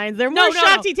their minds? They're No, more no,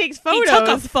 shocked no. he takes He photos. took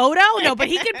a photo? No, but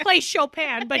he can play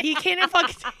Chopin, but he can't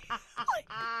fucking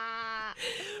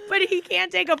but he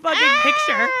can't take a fucking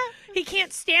picture. He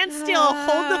can't stand still,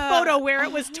 hold the photo where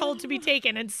it was told to be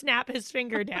taken, and snap his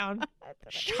finger down.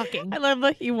 Shocking. I love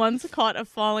that he once caught a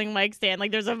falling mic stand.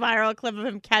 Like, there's a viral clip of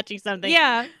him catching something.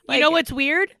 Yeah. Like- You know what's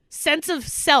weird? Sense of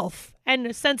self and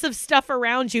a sense of stuff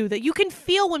around you that you can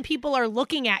feel when people are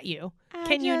looking at you.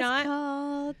 Can you not?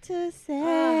 Called to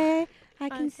say I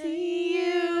can see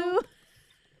you.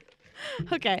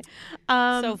 Okay.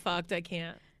 So fucked. I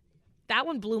can't. That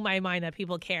one blew my mind that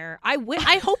people care. I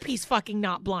hope he's fucking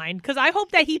not blind, because I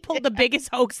hope that he pulled the biggest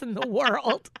hoax in the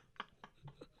world.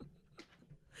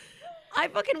 I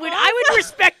would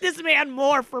respect this man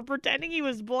more for pretending he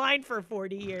was blind for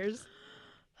 40 years.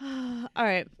 All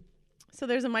right. So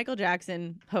there's a Michael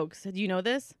Jackson hoax. Do you know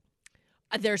this?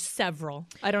 There's several.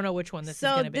 I don't know which one this is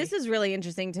So going to be. this is really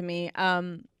interesting to me.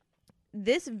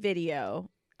 This video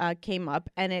came up,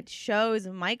 and it shows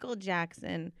Michael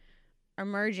Jackson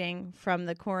emerging from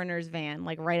the coroner's van,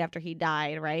 like right after he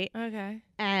died, right? Okay.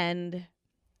 And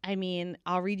I mean,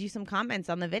 I'll read you some comments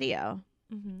on the video.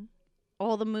 Mm-hmm.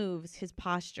 All the moves, his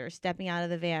posture, stepping out of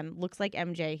the van, looks like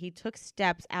MJ. He took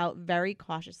steps out very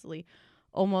cautiously,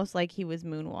 almost like he was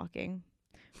moonwalking.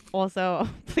 Also,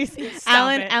 please,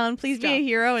 Alan, please be a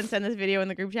hero and send this video in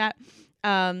the group chat.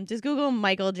 Just Google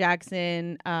Michael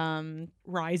Jackson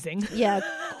Rising. Yeah,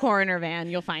 coroner van.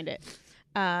 You'll find it.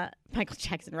 Michael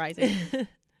Jackson Rising.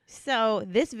 So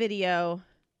this video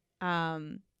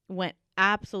went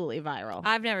absolutely viral.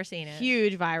 I've never seen it.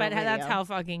 Huge viral But video. that's how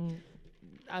fucking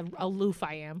aloof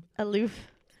I am. Aloof.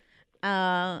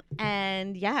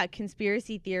 And yeah,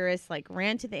 conspiracy theorists like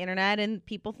ran to the internet, and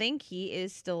people think he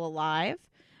is still alive.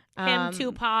 Him,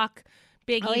 Tupac,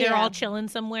 Biggie, oh, they're yeah. all chilling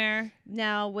somewhere.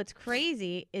 Now, what's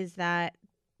crazy is that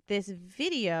this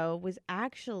video was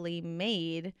actually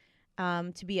made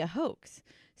to be a hoax.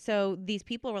 So these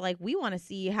people were like, we want to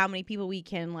see how many people we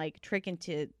can like trick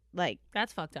into like.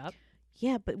 That's fucked up.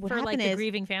 Yeah, but what For like happened the is,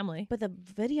 grieving family. but the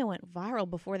video went viral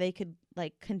before they could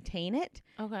like contain it,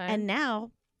 Okay. and now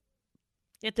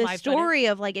it's the live story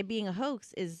of like it being a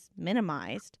hoax is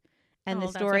minimized. And Oh, the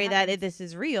that's what story that happens. this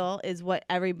is real is what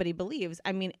everybody believes.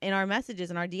 I mean, in our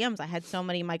messages and our DMs, I had so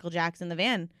many Michael Jackson the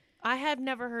van. footage. I have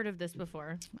never heard of this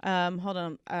before. Hold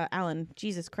on, Alan.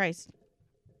 Jesus Christ.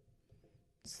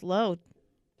 Slow.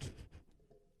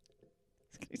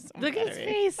 It's gonna be so Look at his bad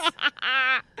me. face.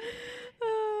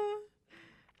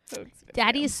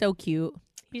 Daddy is so cute.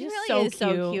 He's He just really so is cute.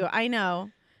 so cute. I know.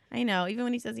 Even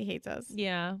when he says he hates us.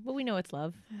 Yeah, but we know it's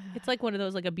love. It's like one of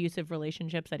those like abusive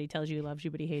relationships that he tells you he loves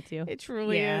you, but he hates you. It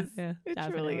truly Yeah, is. yeah, It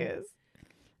truly definitely. is.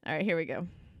 All right, here we go.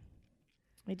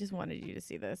 I just wanted you to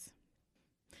see this.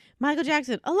 Michael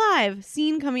Jackson, alive,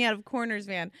 seen coming out of coroner's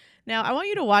van. Now, I want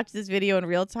you to watch this video in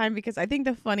real time because I think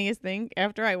the funniest thing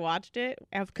after I watched it,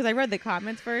 because I read the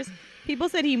comments first, people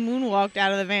said he moonwalked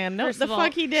out of the van. No, First the of all,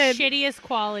 fuck he did. Shittiest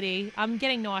quality. I'm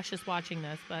getting nauseous watching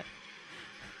this, but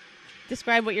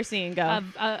Describe what you're seeing. Go.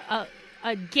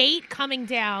 a gate coming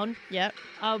down, Yep.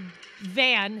 a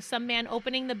van, some man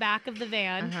opening the back of the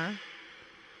van, Uh-huh.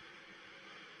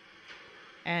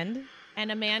 And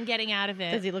and a man getting out of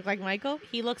it. does he look like Michael?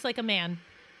 He looks like a man.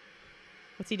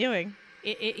 What's he doing?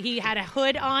 He had a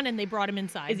hood on, and they brought him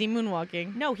inside. Is he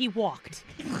moonwalking? No, he walked.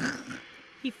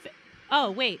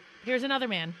 Oh, wait. Here's another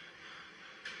man.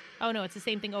 Oh, no, it's the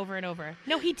same thing over and over.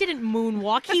 No, he didn't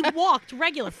moonwalk. He walked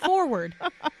forward.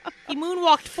 He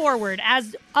moonwalked forward,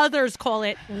 as others call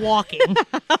it, walking.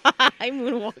 I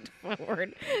moonwalked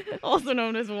forward, also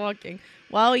known as walking.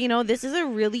 Well, this is a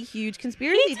really huge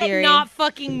conspiracy He theory. did not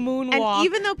fucking moonwalk. And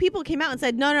even though people came out and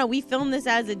said, no, we filmed this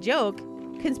as a joke,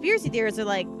 conspiracy theorists are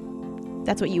like,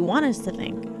 that's what you want us to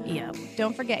think. Yeah.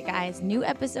 Don't forget, guys, new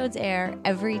episodes air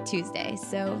every Tuesday.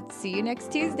 So see you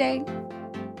next Tuesday.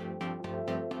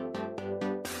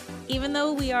 Even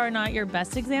though we are not your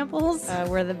best examples.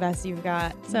 We're the best you've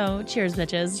got. So cheers,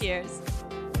 bitches. Cheers.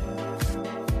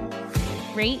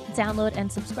 rate, download,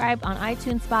 and subscribe on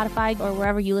iTunes, Spotify, or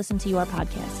wherever you listen to your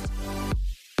podcast.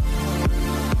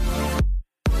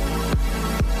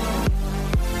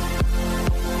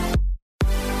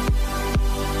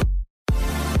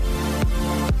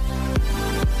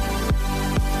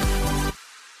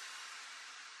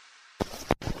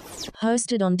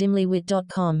 Hosted on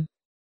dimlywit.com.